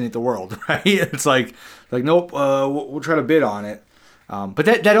vaccinate the world, right? It's like nope, we'll try to bid on it. But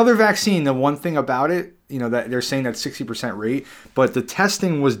that other vaccine, the one thing about it, that they're saying that 60% rate, but the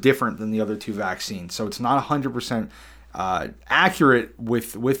testing was different than the other two vaccines. So it's not 100% accurate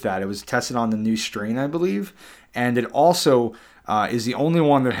with that. It was tested on the new strain, I believe. And it also is the only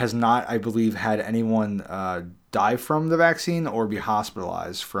one that has not, I believe, had anyone die from the vaccine or be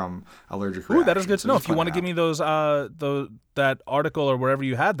hospitalized from allergic reactions. Ooh, that is good to know. just If you want to find give me that article or wherever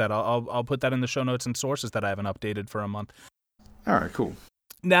you had that, I'll put that in the show notes and sources that I haven't updated for a month. out. All right, cool.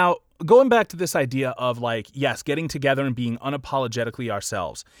 Now, going back to this idea of like, yes, getting together and being unapologetically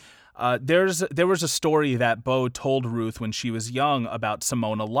ourselves. There was a story that Bo told Ruth when she was young about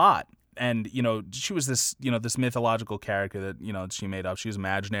Simona Lot. And, she was this mythological character that, she made up. She was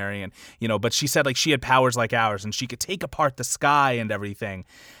imaginary and, but she said like she had powers like ours and she could take apart the sky and everything.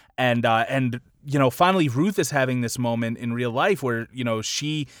 And finally Ruth is having this moment in real life where,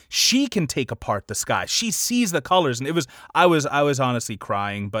 she can take apart the sky. She sees the colors, and I was honestly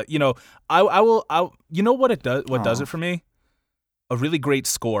crying, but, I what it does, what does it for me? A really great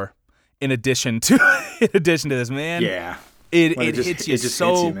score in addition to this, man. Yeah. It just hits you hits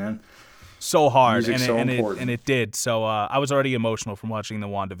so you, man. so hard, Music's so important. and it did. So I was already emotional from watching the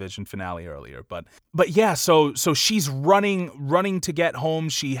WandaVision finale earlier, but yeah. So she's running to get home.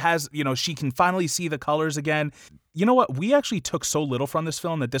 She has, she can finally see the colors again. You know what? We actually took so little from this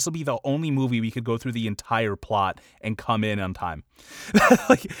film that this will be the only movie we could go through the entire plot and come in on time. Not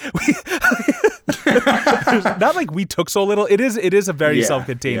like we took so little. It is a very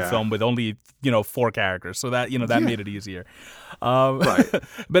self-contained film with only 4 characters, so that that made it easier. Right.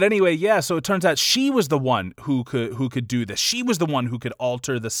 But anyway, yeah. So it turns out she was the one who could do this. She was the one who could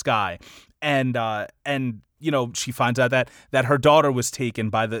alter the sky, and she finds out that her daughter was taken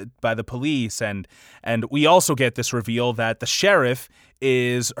by the police, and we also get this reveal that the sheriff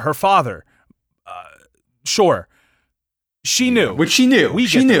is her father. Sure. She knew. Which she knew.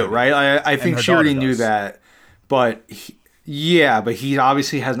 She knew, right? I think her she already daughter knew does. that. But he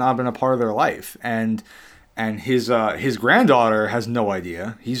obviously has not been a part of their life. And his granddaughter has no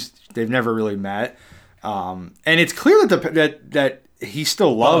idea. They've never really met. And it's clear that he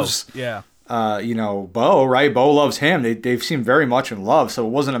still loves Bo, right? Bo loves him. They've seemed very much in love. So it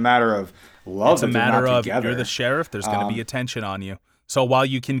wasn't a matter of love. It's a that they're matter not of together. you're the sheriff. There's going to be attention on you. So while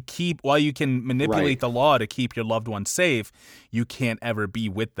you can manipulate Right. the law to keep your loved ones safe, you can't ever be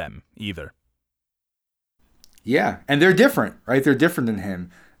with them either. Yeah, and they're different, right? They're different than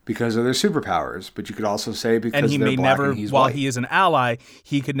him because of their superpowers. But you could also say because And he they're may black never, and he's while white. he is an ally,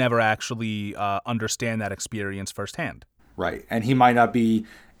 he could never actually understand that experience firsthand. Right, and he might not be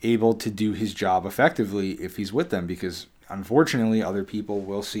able to do his job effectively if he's with them because unfortunately, other people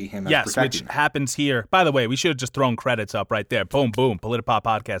will see him as yes, protecting which them. happens here. By the way, we should have just thrown credits up right there. Boom, boom. Politipop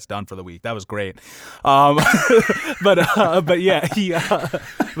podcast done for the week. That was great. But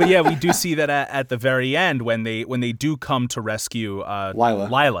yeah, we do see that at the very end when they do come to rescue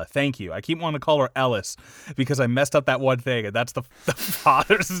Lila. Thank you. I keep wanting to call her Ellis because I messed up that one thing, and that's the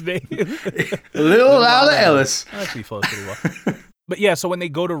father's name. Little Lila Ellis. Actually flows pretty well. But yeah, so when they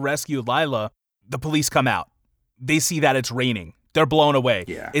go to rescue Lila, the police come out. They see that it's raining. They're blown away.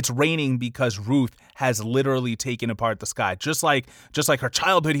 Yeah. It's raining because Ruth has literally taken apart the sky, just like her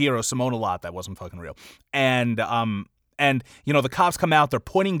childhood hero Simona Lot. That wasn't fucking real. And the cops come out. They're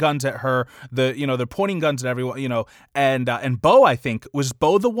pointing guns at her. They're pointing guns at everyone. And Bo, I think, was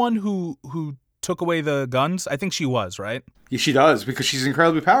Bo the one who took away the guns? I think she was, right? Yeah, she does, because she's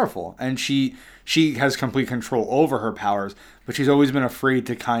incredibly powerful, and she has complete control over her powers, but she's always been afraid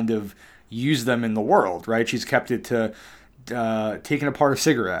to kind of use them in the world, right? She's kept it to taking apart a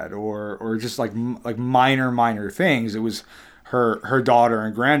cigarette or just like minor things. It was her daughter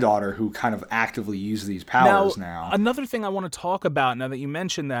and granddaughter who kind of actively use these powers now. Another thing I want to talk about now that you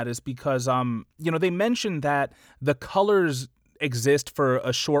mentioned that is because they mentioned that the colors exist for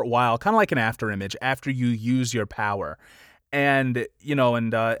a short while, kind of like an after image after you use your power. And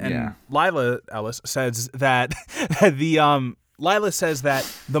Lila Ellis says that Lila says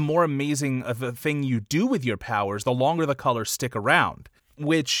that the more amazing of a thing you do with your powers, the longer the colors stick around,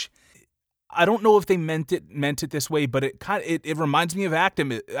 which I don't know if they meant it this way, but it reminds me of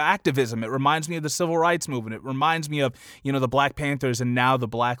activism. It reminds me of the civil rights movement. It reminds me of, the Black Panthers and now the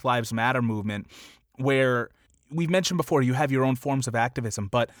Black Lives Matter movement, where we've mentioned before, you have your own forms of activism,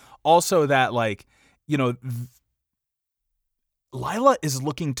 but also that Lila is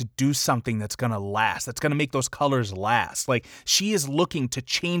looking to do something that's going to last, that's going to make those colors last. Like, she is looking to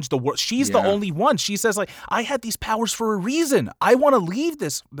change the world. She's the only one. She says, like, I had these powers for a reason. I want to leave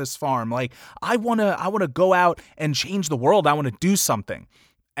this farm. Like, I want to go out and change the world. I want to do something.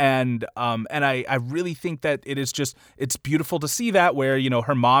 And I really think that it's beautiful to see that, where,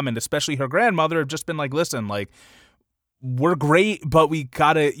 her mom and especially her grandmother have just been like, listen, like, we're great, but we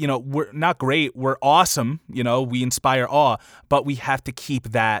gotta, we're not great. We're awesome. We inspire awe, but we have to keep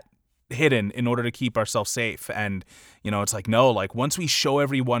that hidden in order to keep ourselves safe. And, it's like, no, like, once we show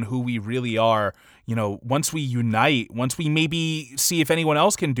everyone who we really are, once we unite, once we maybe see if anyone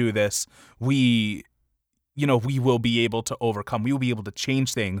else can do this, we will be able to overcome. We will be able to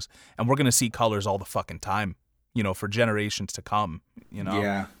change things, and we're going to see colors all the fucking time, for generations to come,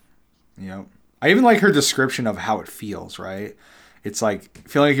 Yeah. Yep. I even like her description of how it feels, right? It's like,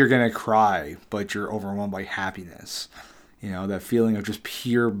 feel like you're going to cry, but you're overwhelmed by happiness. That feeling of just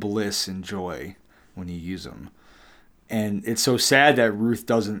pure bliss and joy when you use them. And it's so sad that Ruth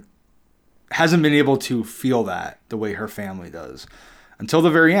hasn't been able to feel that the way her family does until the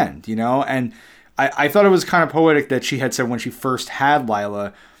very end, And I thought it was kind of poetic that she had said when she first had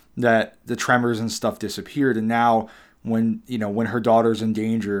Lila that the tremors and stuff disappeared, and now when her daughter's in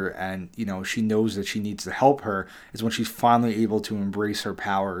danger and she knows that she needs to help her is when she's finally able to embrace her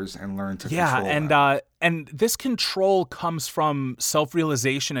powers and learn to control them. And this control comes from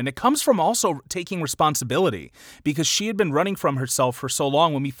self-realization, and it comes from also taking responsibility, because she had been running from herself for so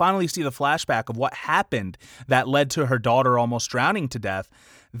long. When we finally see the flashback of what happened that led to her daughter almost drowning to death,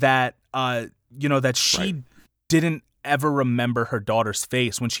 that that she didn't ever remember her daughter's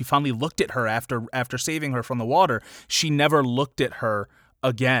face. When she finally looked at her after saving her from the water, she never looked at her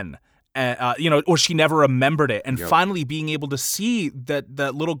again. Or she never remembered it. And finally being able to see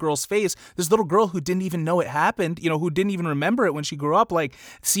that little girl's face, this little girl who didn't even know it happened, who didn't even remember it when she grew up, like,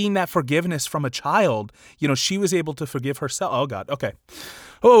 seeing that forgiveness from a child, she was able to forgive herself. Oh God. Okay.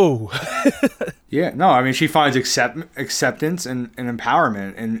 Oh. Yeah. No, I mean, she finds acceptance and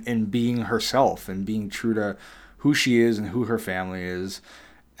empowerment in being herself and being true to who she is and who her family is.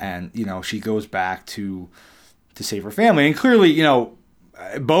 And, she goes back to save her family. And clearly,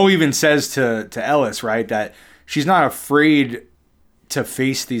 Bo even says to Ellis, right, that she's not afraid to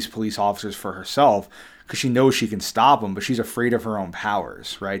face these police officers for herself because she knows she can stop them, but she's afraid of her own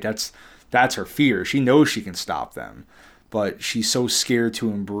powers, right? That's her fear. She knows she can stop them, but she's so scared to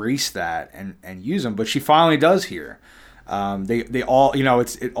embrace that and use them. But she finally does here. They all,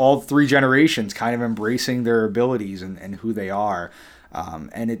 all three generations kind of embracing their abilities and who they are.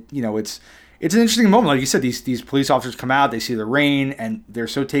 And it's an interesting moment. Like you said, these police officers come out, they see the rain, and they're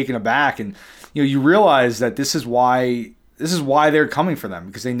so taken aback. And, you realize that this is why they're coming for them,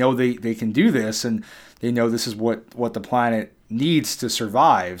 because they know they can do this, and they know this is what the planet needs to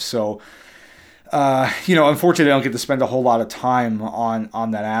survive. So, Unfortunately, I don't get to spend a whole lot of time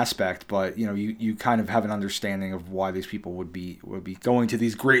on that aspect, but you kind of have an understanding of why these people would be going to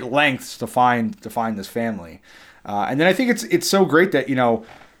these great lengths to find this family. And then I think it's so great that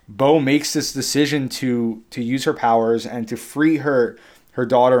Bo makes this decision to use her powers and to free her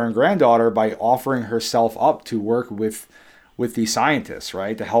daughter and granddaughter by offering herself up to work with these scientists,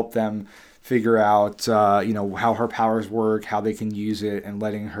 right, to help them figure out, how her powers work, how they can use it, and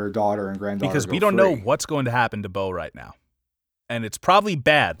letting her daughter and granddaughter because go we don't free. know what's going to happen to Bo right now, and it's probably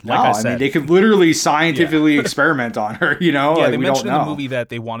bad. Like No, I said, mean, they could literally scientifically experiment on her. yeah, they we mentioned don't in know. the movie that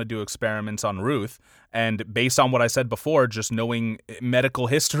they want to do experiments on Ruth, and based on what I said before, just knowing medical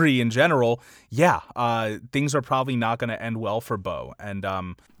history in general, things are probably not going to end well for Bo. And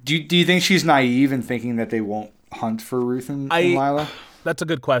Do you think she's naive in thinking that they won't hunt for Ruth and Lila? That's a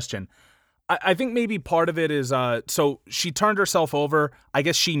good question. I think maybe part of it is, so she turned herself over. I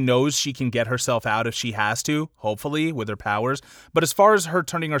guess she knows she can get herself out if she has to, hopefully, with her powers. But as far as her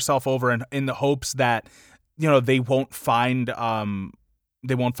turning herself over in the hopes that, they won't find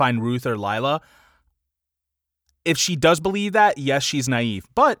Ruth or Lila, if she does believe that, yes, she's naive.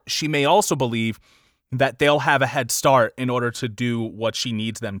 But she may also believe that they'll have a head start in order to do what she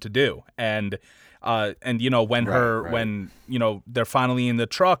needs them to do. And when they're finally in the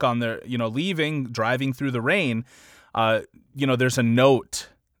truck on their, driving through the rain, there's a note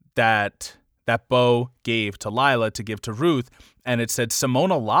that Bo gave to Lila to give to Ruth, and it said,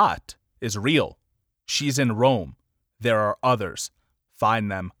 Simona Lot is real. She's in Rome. There are others.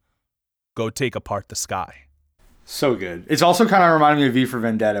 Find them. Go take apart the sky. So good. It's also kind of reminding me of V for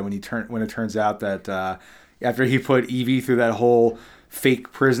Vendetta when it turns out that after he put Evie through that whole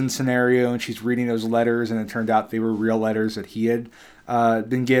fake prison scenario and she's reading those letters and it turned out they were real letters that he had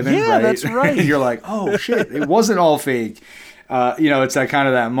been given. Yeah, right? that's right. And you're like, oh shit, it wasn't all fake. It's that kind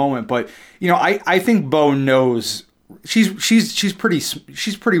of that moment. But I think Bo knows she's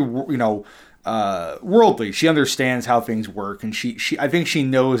pretty worldly. She understands how things work, and I think she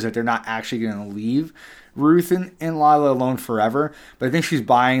knows that they're not actually going to leave Ruth and Lila alone forever. But I think she's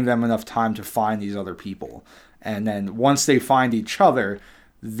buying them enough time to find these other people. And then once they find each other,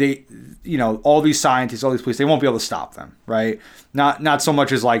 they, all these scientists, all these police, they won't be able to stop them, right? Not so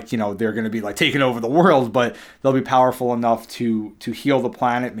much as like, they're going to be like taking over the world, but they'll be powerful enough to heal the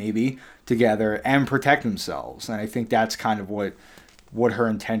planet maybe together and protect themselves. And I think that's kind of what her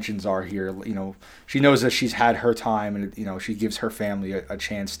intentions are here. She knows that she's had her time, and she gives her family a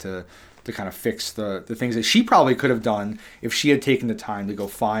chance to kind of fix the things that she probably could have done if she had taken the time to go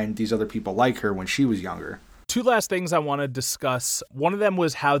find these other people like her when she was younger. Two last things I want to discuss. One of them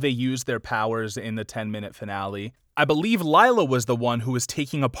was how they used their powers in the 10-minute finale. I believe Lila was the one who was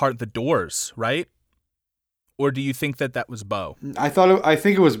taking apart the doors, right? Or do you think that was Bo? I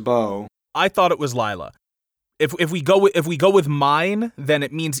think it was Bo. I thought it was Lila. If we go with mine, then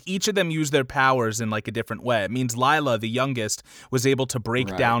it means each of them used their powers in like a different way. It means Lila, the youngest, was able to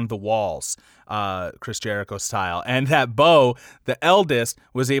break down the walls, Chris Jericho style, and that Bo, the eldest,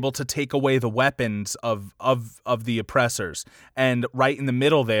 was able to take away the weapons of the oppressors. And right in the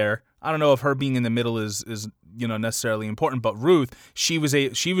middle there, I don't know if her being in the middle is necessarily important, but Ruth, she was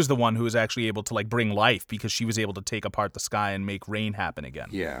the one who was actually able to like bring life because she was able to take apart the sky and make rain happen again.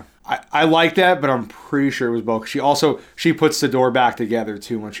 Yeah, I like that, but I'm pretty sure it was Bo. She puts the door back together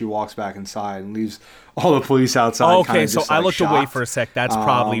too when she walks back inside and leaves all the police outside. Okay, so I looked shocked. away for a sec. That's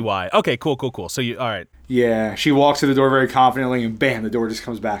probably why. Okay, cool. So all right. Yeah, she walks to the door very confidently, and bam, the door just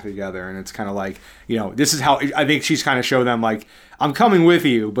comes back together, and it's kind of like, this is how I think she's kind of showing them like, I'm coming with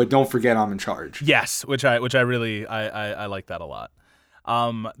you, but don't forget I'm in charge. Yes, which I really I like that a lot.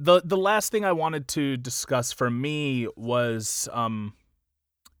 The last thing I wanted to discuss for me was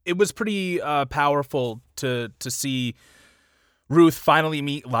it was pretty powerful to see Ruth finally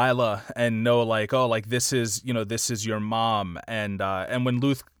meet Lila and know like, oh, like this is your mom, and when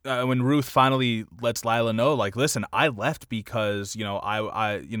Ruth finally lets Lila know, like, listen, I left because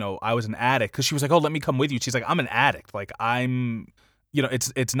I was an addict, because she was like, oh, let me come with you. She's like, I'm an addict, like I'm,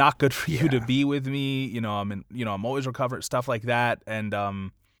 it's not good for you to be with me. I'm always recovered, stuff like that, and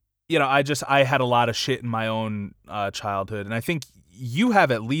I had a lot of shit in my own childhood, and I think you have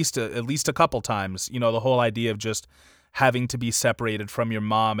at least a couple times, the whole idea of just having to be separated from your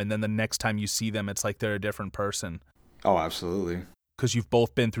mom, and then the next time you see them, it's like they're a different person. Oh, absolutely. Because you've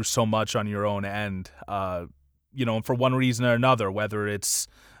both been through so much on your own end, and for one reason or another, whether it's,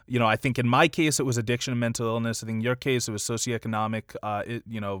 I think in my case it was addiction and mental illness. I think in your case it was socioeconomic,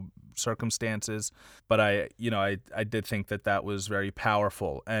 circumstances. But I did think that was very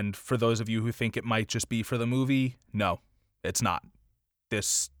powerful. And for those of you who think it might just be for the movie, no, it's not.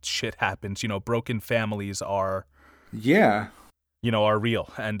 this shit happens. Broken families are Yeah. are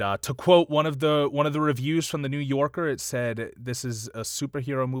real. And to quote one of the reviews from the New Yorker, it said, "This is a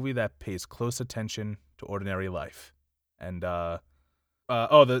superhero movie that pays close attention to ordinary life." And the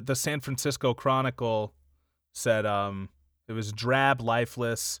San Francisco Chronicle said it was drab,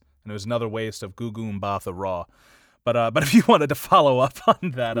 lifeless, and it was another waste of Gugu Mbatha Raw. But if you wanted to follow up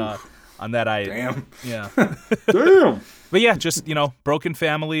on that, Damn. Yeah. Damn. But yeah, just broken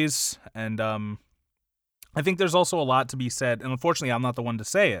families, and I think there's also a lot to be said, and unfortunately I'm not the one to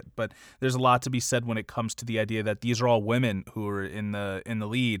say it, but there's a lot to be said when it comes to the idea that these are all women who are in the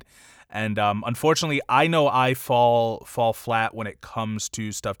lead. And unfortunately, I know I fall flat when it comes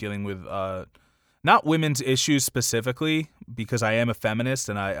to stuff dealing with not women's issues specifically, because I am a feminist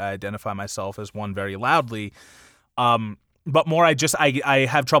and I identify myself as one very loudly. But more, I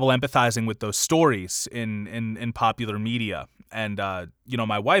have trouble empathizing with those stories in popular media. And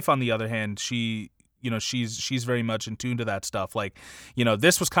my wife, on the other hand, she's very much in tune to that stuff. Like,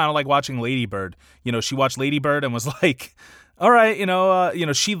 this was kind of like watching Lady Bird. She watched Lady Bird and was like, all right,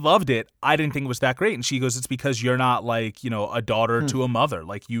 she loved it. I didn't think it was that great. And she goes, it's because you're not like, a daughter to a mother.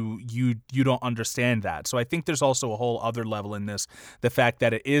 Like you don't understand that. So I think there's also a whole other level in this, the fact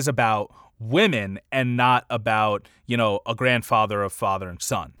that it is about women and not about, a grandfather of father and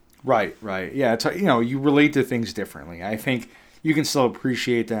son. Right. Yeah, it's, you relate to things differently. I think you can still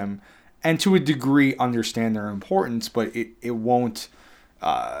appreciate them and to a degree understand their importance, but it won't,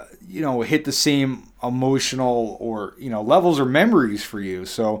 hit the same emotional or, levels or memories for you.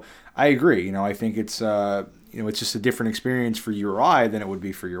 So I agree. I think it's, it's just a different experience for you or I than it would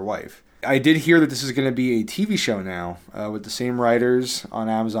be for your wife. I did hear that this is going to be a TV show now with the same writers on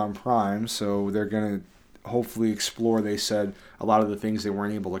Amazon Prime. So they're going to hopefully explore, they said, a lot of the things they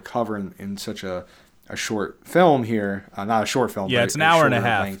weren't able to cover in such a short film here. Not a short film. Yeah, but it's an hour and a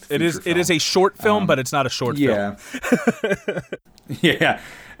half. It is a short film, but it's not a short film. Yeah.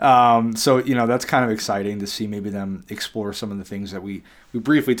 So, that's kind of exciting to see maybe them explore some of the things that we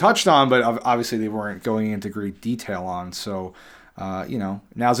briefly touched on, but obviously they weren't going into great detail on. So,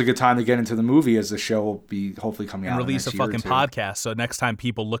 now's a good time to get into the movie, as the show will be hopefully coming out. And release a fucking two. podcast. So next time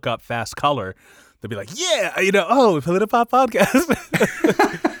people look up Fast Color, they'll be like, yeah, we put a podcast.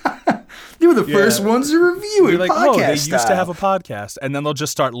 You were the first ones to review it. Like, they used to have a podcast, and then they'll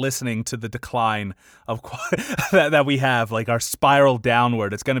just start listening to the decline of that we have, like our spiral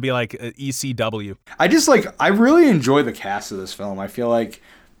downward. It's going to be like ECW. I really enjoy the cast of this film. I feel like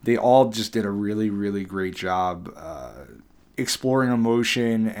they all just did a really, really great job exploring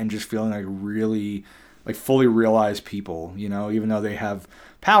emotion and just feeling like really, like fully realized people. Even though they have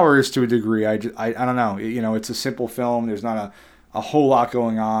powers to a degree, I don't know. It's a simple film. There's not a whole lot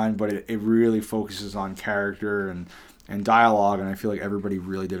going on, but it really focuses on character and dialogue, and I feel like everybody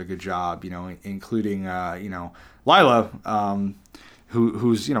really did a good job, including Lila,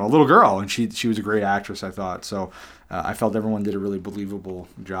 who's a little girl, and she was a great actress, I thought. So I felt everyone did a really believable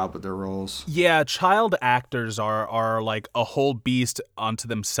job with their roles. Yeah, child actors are like a whole beast unto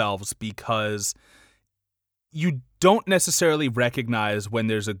themselves, because you don't necessarily recognize when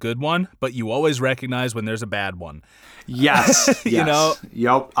there's a good one, but you always recognize when there's a bad one. Yes.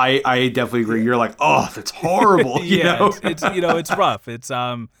 Yep. I definitely agree. You're like, oh, that's horrible. It's rough. It's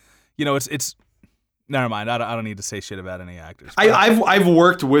it's never mind. I don't need to say shit about any actors. I've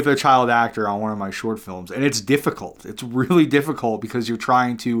worked with a child actor on one of my short films, and it's difficult. It's really difficult because you're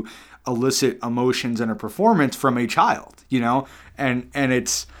trying to elicit emotions in a performance from a child, and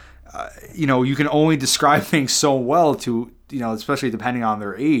it's. You can only describe things so well to, especially depending on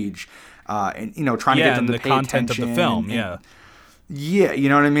their age, and, trying to get them to pay content attention. Of the film, Yeah, you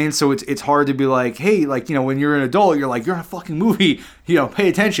know what I mean? So it's hard to be like, hey, like, when you're an adult, you're like, you're in a fucking movie, pay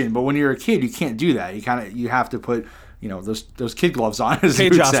attention. But when you're a kid, you can't do that. You have to put, those kid gloves on, as you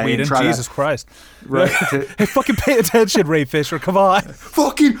would Joss say. Whedon, Jesus Christ. Right. Hey, fucking pay attention, Ray Fisher, come on.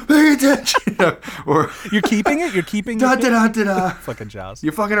 Fucking pay attention. Or You're keeping it? You're keeping da, it? da, da, da, da. Fucking Joss.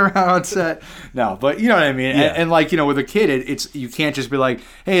 You're fucking around on set. No, but you know what I mean? Yeah. And like, with a kid, it's you can't just be like,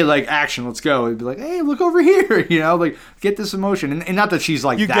 hey, like, action, let's go. It'd be like, hey, look over here, like, get this emotion. And not that she's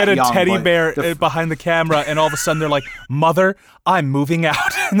like you that get a young, teddy bear behind the camera, and all of a sudden they're like, Mother, I'm moving out.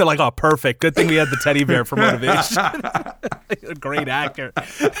 And they're like, oh, perfect. Good thing we had the teddy bear for motivation. A great actor.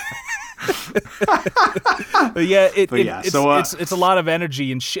 But yeah, it's a lot of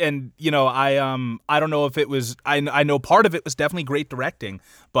energy and I don't know if it was I know part of it was definitely great directing,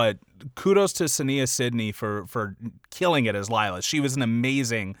 but kudos to Sania Sidney for killing it as Lila. She was an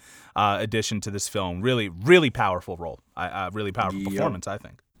amazing addition to this film. Really, really powerful role. Really powerful performance, I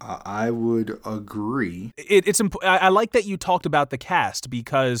think. I would agree. I like that you talked about the cast,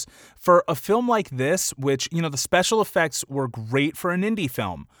 because for a film like this, which, the special effects were great for an indie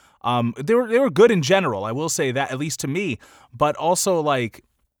film. They were good in general. I will say that, at least to me, but also like,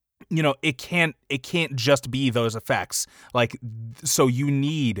 it can't just be those effects. Like, so you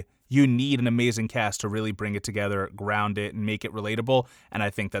need an amazing cast to really bring it together, ground it, and make it relatable. And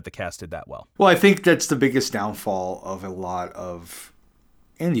I think that the cast did that well. Well, I think that's the biggest downfall of a lot of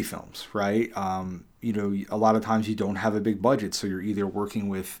indie films, right? A lot of times you don't have a big budget, so you're either working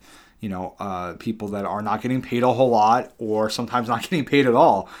with, people that are not getting paid a whole lot, or sometimes not getting paid at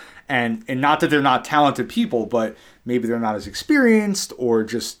all. And not that they're not talented people, but maybe they're not as experienced, or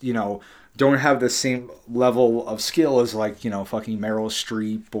just, don't have the same level of skill as like, fucking Meryl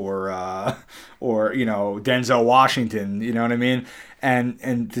Streep or Denzel Washington, you know what I mean?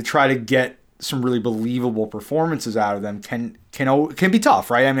 And to try to get some really believable performances out of them can be tough,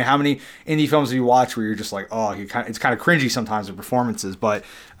 right? I mean, how many indie films have you watched where you're just like, oh, it's kind of cringy sometimes, the performances, but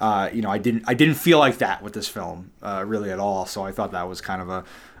I didn't feel like that with this film really at all. So I thought that was kind of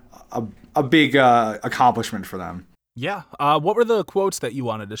a big accomplishment for them. Yeah. What were the quotes that you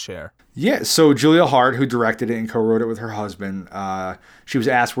wanted to share? Yeah, so Julia Hart, who directed it and co-wrote it with her husband, she was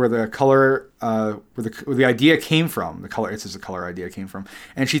asked where the color, where the idea came from. The color idea came from,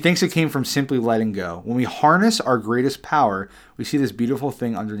 and she thinks it came from simply letting go. When we harness our greatest power, we see this beautiful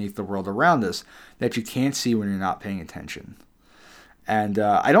thing underneath the world around us that you can't see when you're not paying attention. And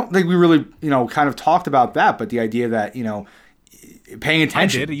I don't think we really, kind of talked about that, but the idea that, paying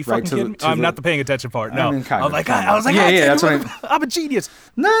attention. I did. Are you fucking kidding me? I'm not the paying attention part. No. I was like, yeah, that's what I'm a genius.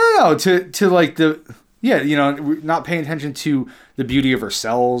 No. To like not paying attention to the beauty of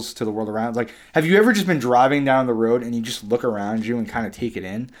ourselves, to the world around. Like, have you ever just been driving down the road and you just look around you and kind of take it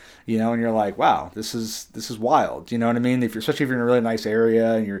in, and you're like, wow, this is wild. You know what I mean? Especially if you're in a really nice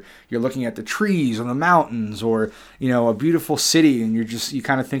area and you're looking at the trees on the mountains, or, a beautiful city, and you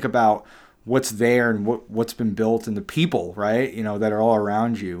kind of think about what's there and what's been built and the people, right? That are all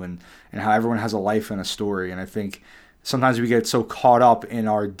around you, and how everyone has a life and a story. And I think sometimes we get so caught up in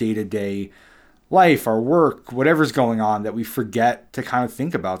our day-to-day life, our work, whatever's going on, that we forget to kind of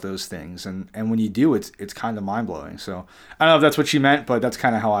think about those things. And when you do, it's kind of mind-blowing. So I don't know if that's what she meant, but that's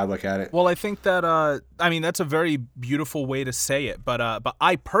kind of how I look at it. Well, I think that, that's a very beautiful way to say it. But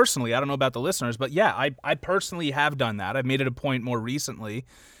I personally, I don't know about the listeners, but yeah, I personally have done that. I've made it a point more recently,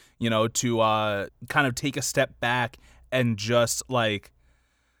 to kind of take a step back and just like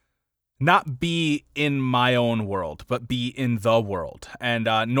not be in my own world, but be in the world. And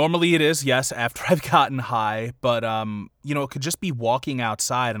normally it is, yes, after I've gotten high, but it could just be walking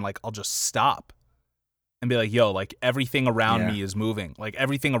outside and like I'll just stop and be like, yo, like everything around me is moving, like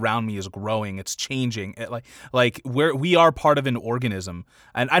everything around me is growing, it's changing. Like we are part of an organism.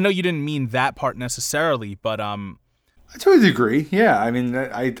 And I know you didn't mean that part necessarily, but I totally agree. Yeah, I mean,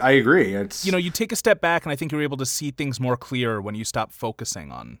 I agree. It's you take a step back, and I think you're able to see things more clear when you stop focusing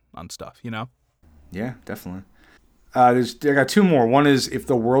on stuff. Yeah, definitely. I got two more. One is, if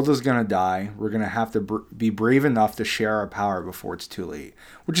the world is gonna die, we're gonna have to be brave enough to share our power before it's too late,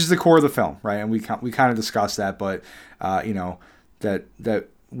 which is the core of the film, right? And we kind of discussed that, but that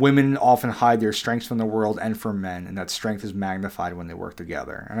women often hide their strengths from the world and from men, and that strength is magnified when they work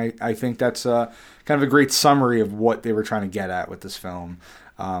together. And I think that's kind of a great summary of what they were trying to get at with this film.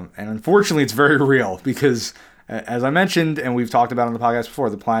 And unfortunately, it's very real because, as I mentioned, and we've talked about on the podcast before,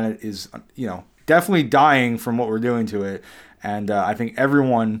 the planet is, definitely dying from what we're doing to it. And I think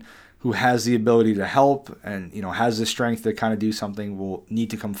everyone who has the ability to help and, has the strength to kind of do something will need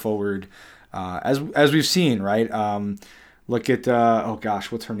to come forward, as we've seen, right? Look at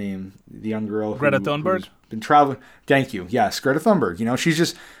what's her name? The young girl, Greta Thunberg. Who's been traveling. Thank you. Yes, Greta Thunberg.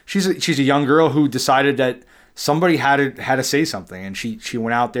 She's a young girl who decided that somebody had to say something, and she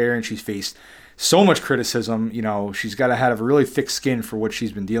went out there and she's faced so much criticism. She's got to have a really thick skin for what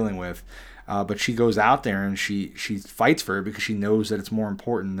she's been dealing with. But she goes out there and she fights for it because she knows that it's more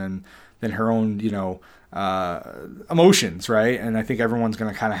important than her own emotions, right? And I think everyone's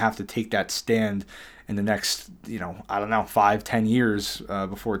going to kind of have to take that stand in the next, 5-10 years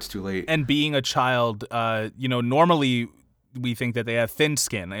before it's too late. And being a child, normally we think that they have thin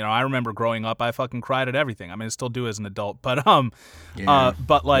skin. I remember growing up, I fucking cried at everything. I mean, I still do as an adult, but to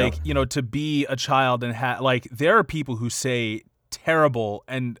be a child and there are people who say terrible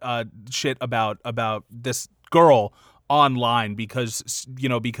and shit about this girl online because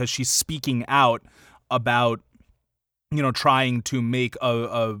she's speaking out about trying to make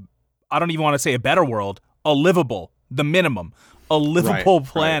a I don't even want to say a better world, a livable, the minimum, a livable Right,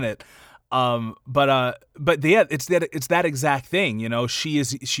 planet. But yeah, it's that exact thing. You know,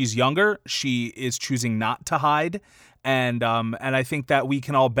 she's younger. She is choosing not to hide, and I think that we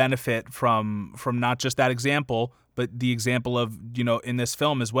can all benefit from not just that example, but the example of, you know, in this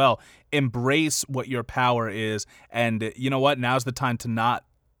film as well. Embrace what your power is, and you know what? Now's the time to not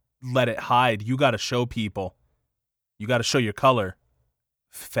let it hide. You got to show people. You got to show your color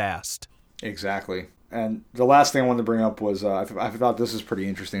fast. Exactly. And the last thing I wanted to bring up was I thought this is pretty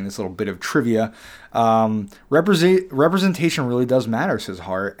interesting, this little bit of trivia. Representation really does matter, says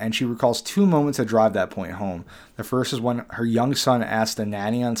Hart, and she recalls 2 moments that drive that point home. The first is when her young son asked the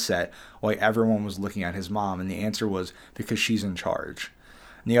nanny on set why everyone was looking at his mom, and the answer was because she's in charge.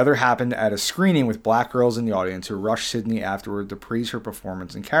 And the other happened at a screening with black girls in the audience who rushed Sydney afterward to praise her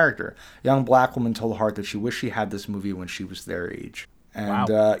performance and character. A young black woman told Hart that she wished she had this movie when she was their age. And,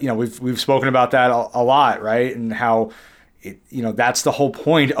 wow. You know, we've spoken about that a lot, right? And how, you know, that's the whole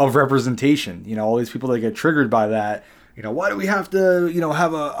point of representation. You know, all these people that get triggered by that, you know, why do we have to, you know,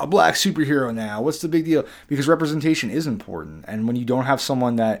 have a black superhero now? What's the big deal? Because representation is important. And when you don't have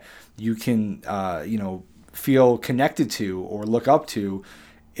someone that you can, you know, feel connected to or look up to,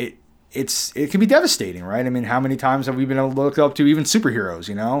 it can be devastating, right? I mean, how many times have we been able to look up to even superheroes,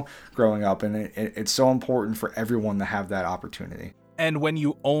 you know, growing up? And it's so important for everyone to have that opportunity. And when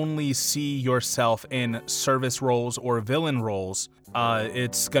you only see yourself in service roles or villain roles,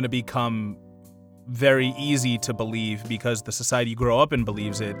 it's going to become very easy to believe, because the society you grow up in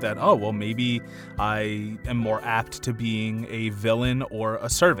believes it, that, oh, well, maybe I am more apt to being a villain or a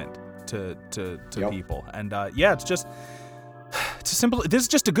servant to Yep. people. And yeah, it's a simple, this is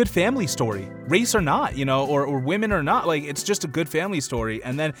just a good family story, race or not, you know, or women or not. Like, it's just a good family story.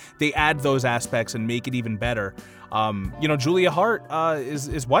 And then they add those aspects and make it even better. You know, Julia Hart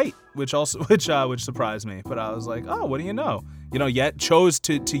is white, which surprised me. But I was like, oh, what do you know? You know, yet chose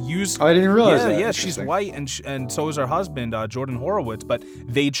to use. Oh, I didn't realize that. Yeah, she's white, and so is her husband, Jordan Horowitz. But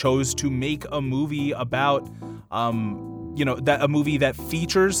they chose to make a movie about, you know, a movie that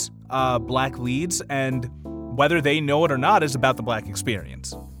features black leads, and whether they know it or not, is about the black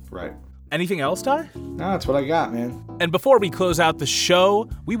experience. Right. Anything else, Ty? No, that's what I got, man. And before we close out the show,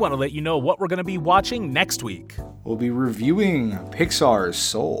 we want to let you know what we're going to be watching next week. We'll be reviewing Pixar's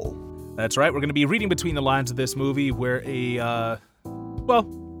Soul. That's right. We're going to be reading between the lines of this movie, where well,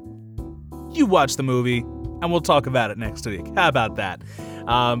 you watch the movie, and we'll talk about it next week. How about that?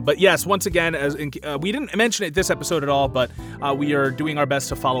 But yes, once again, we didn't mention it this episode at all, but we are doing our best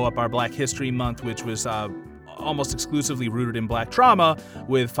to follow up our Black History Month, which was almost exclusively rooted in black trauma,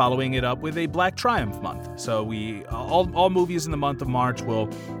 with following it up with a Black Triumph Month. So we all movies in the month of March will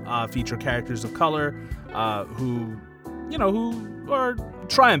feature characters of color who are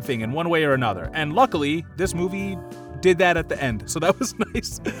triumphing in one way or another. And luckily, this movie did that at the end, so that was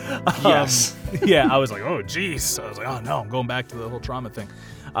nice. Yes. Yeah, I was like, oh geez. I was like, oh no, I'm going back to the whole trauma thing.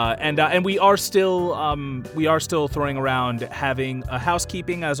 And we are still throwing around having a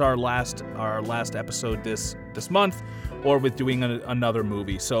housekeeping as our last episode this month, or with doing another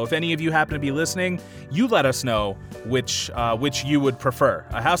movie. So if any of you happen to be listening, you let us know which you would prefer,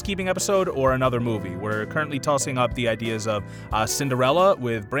 a housekeeping episode or another movie. We're currently tossing up the ideas of Cinderella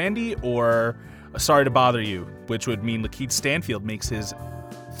with Brandy, or Sorry to Bother You, which would mean Lakeith Stanfield makes his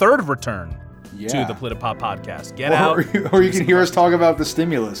third return to the Politipop podcast. Get out. Or you can hear us talk about the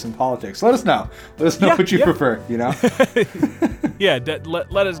stimulus and politics. Let us know. Let us know what you prefer, you know? Yeah,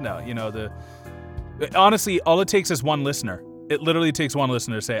 let us know. You know, honestly, all it takes is one listener. It literally takes one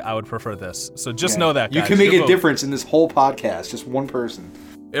listener to say, I would prefer this. So just know that, guys. You can make a difference in this whole podcast, just one person.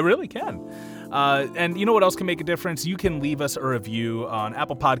 It really can. And you know what else can make a difference? You can leave us a review on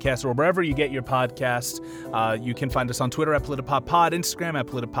Apple Podcasts or wherever you get your podcasts. You can find us on Twitter at PolitiPopPod, Instagram at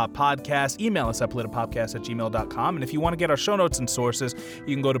PolitiPopPodcast, email us at politipoppodcast@gmail.com. And if you want to get our show notes and sources,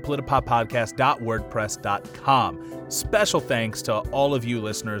 you can go to politipoppodcast.wordpress.com. Special thanks to all of you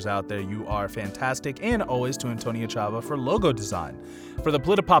listeners out there. You are fantastic. And always to Antonio Chava for logo design. For the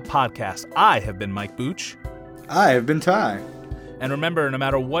Politipop Podcast, I have been Mike Booch. I have been Ty. And remember, no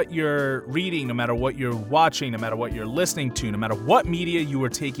matter what you're reading, no matter what you're watching, no matter what you're listening to, no matter what media you are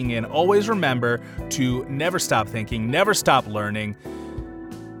taking in, always remember to never stop thinking, never stop learning.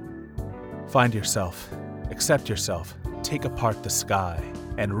 Find yourself, accept yourself, take apart the sky,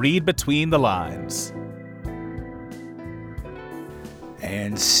 and read between the lines.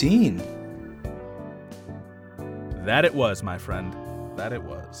 And scene. That it was, my friend. That it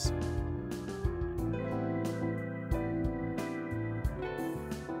was.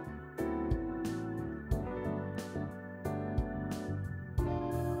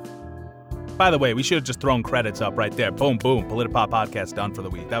 By the way, we should have just thrown credits up right there. Boom, boom. Politipop podcast done for the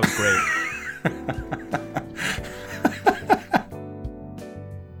week. That was great.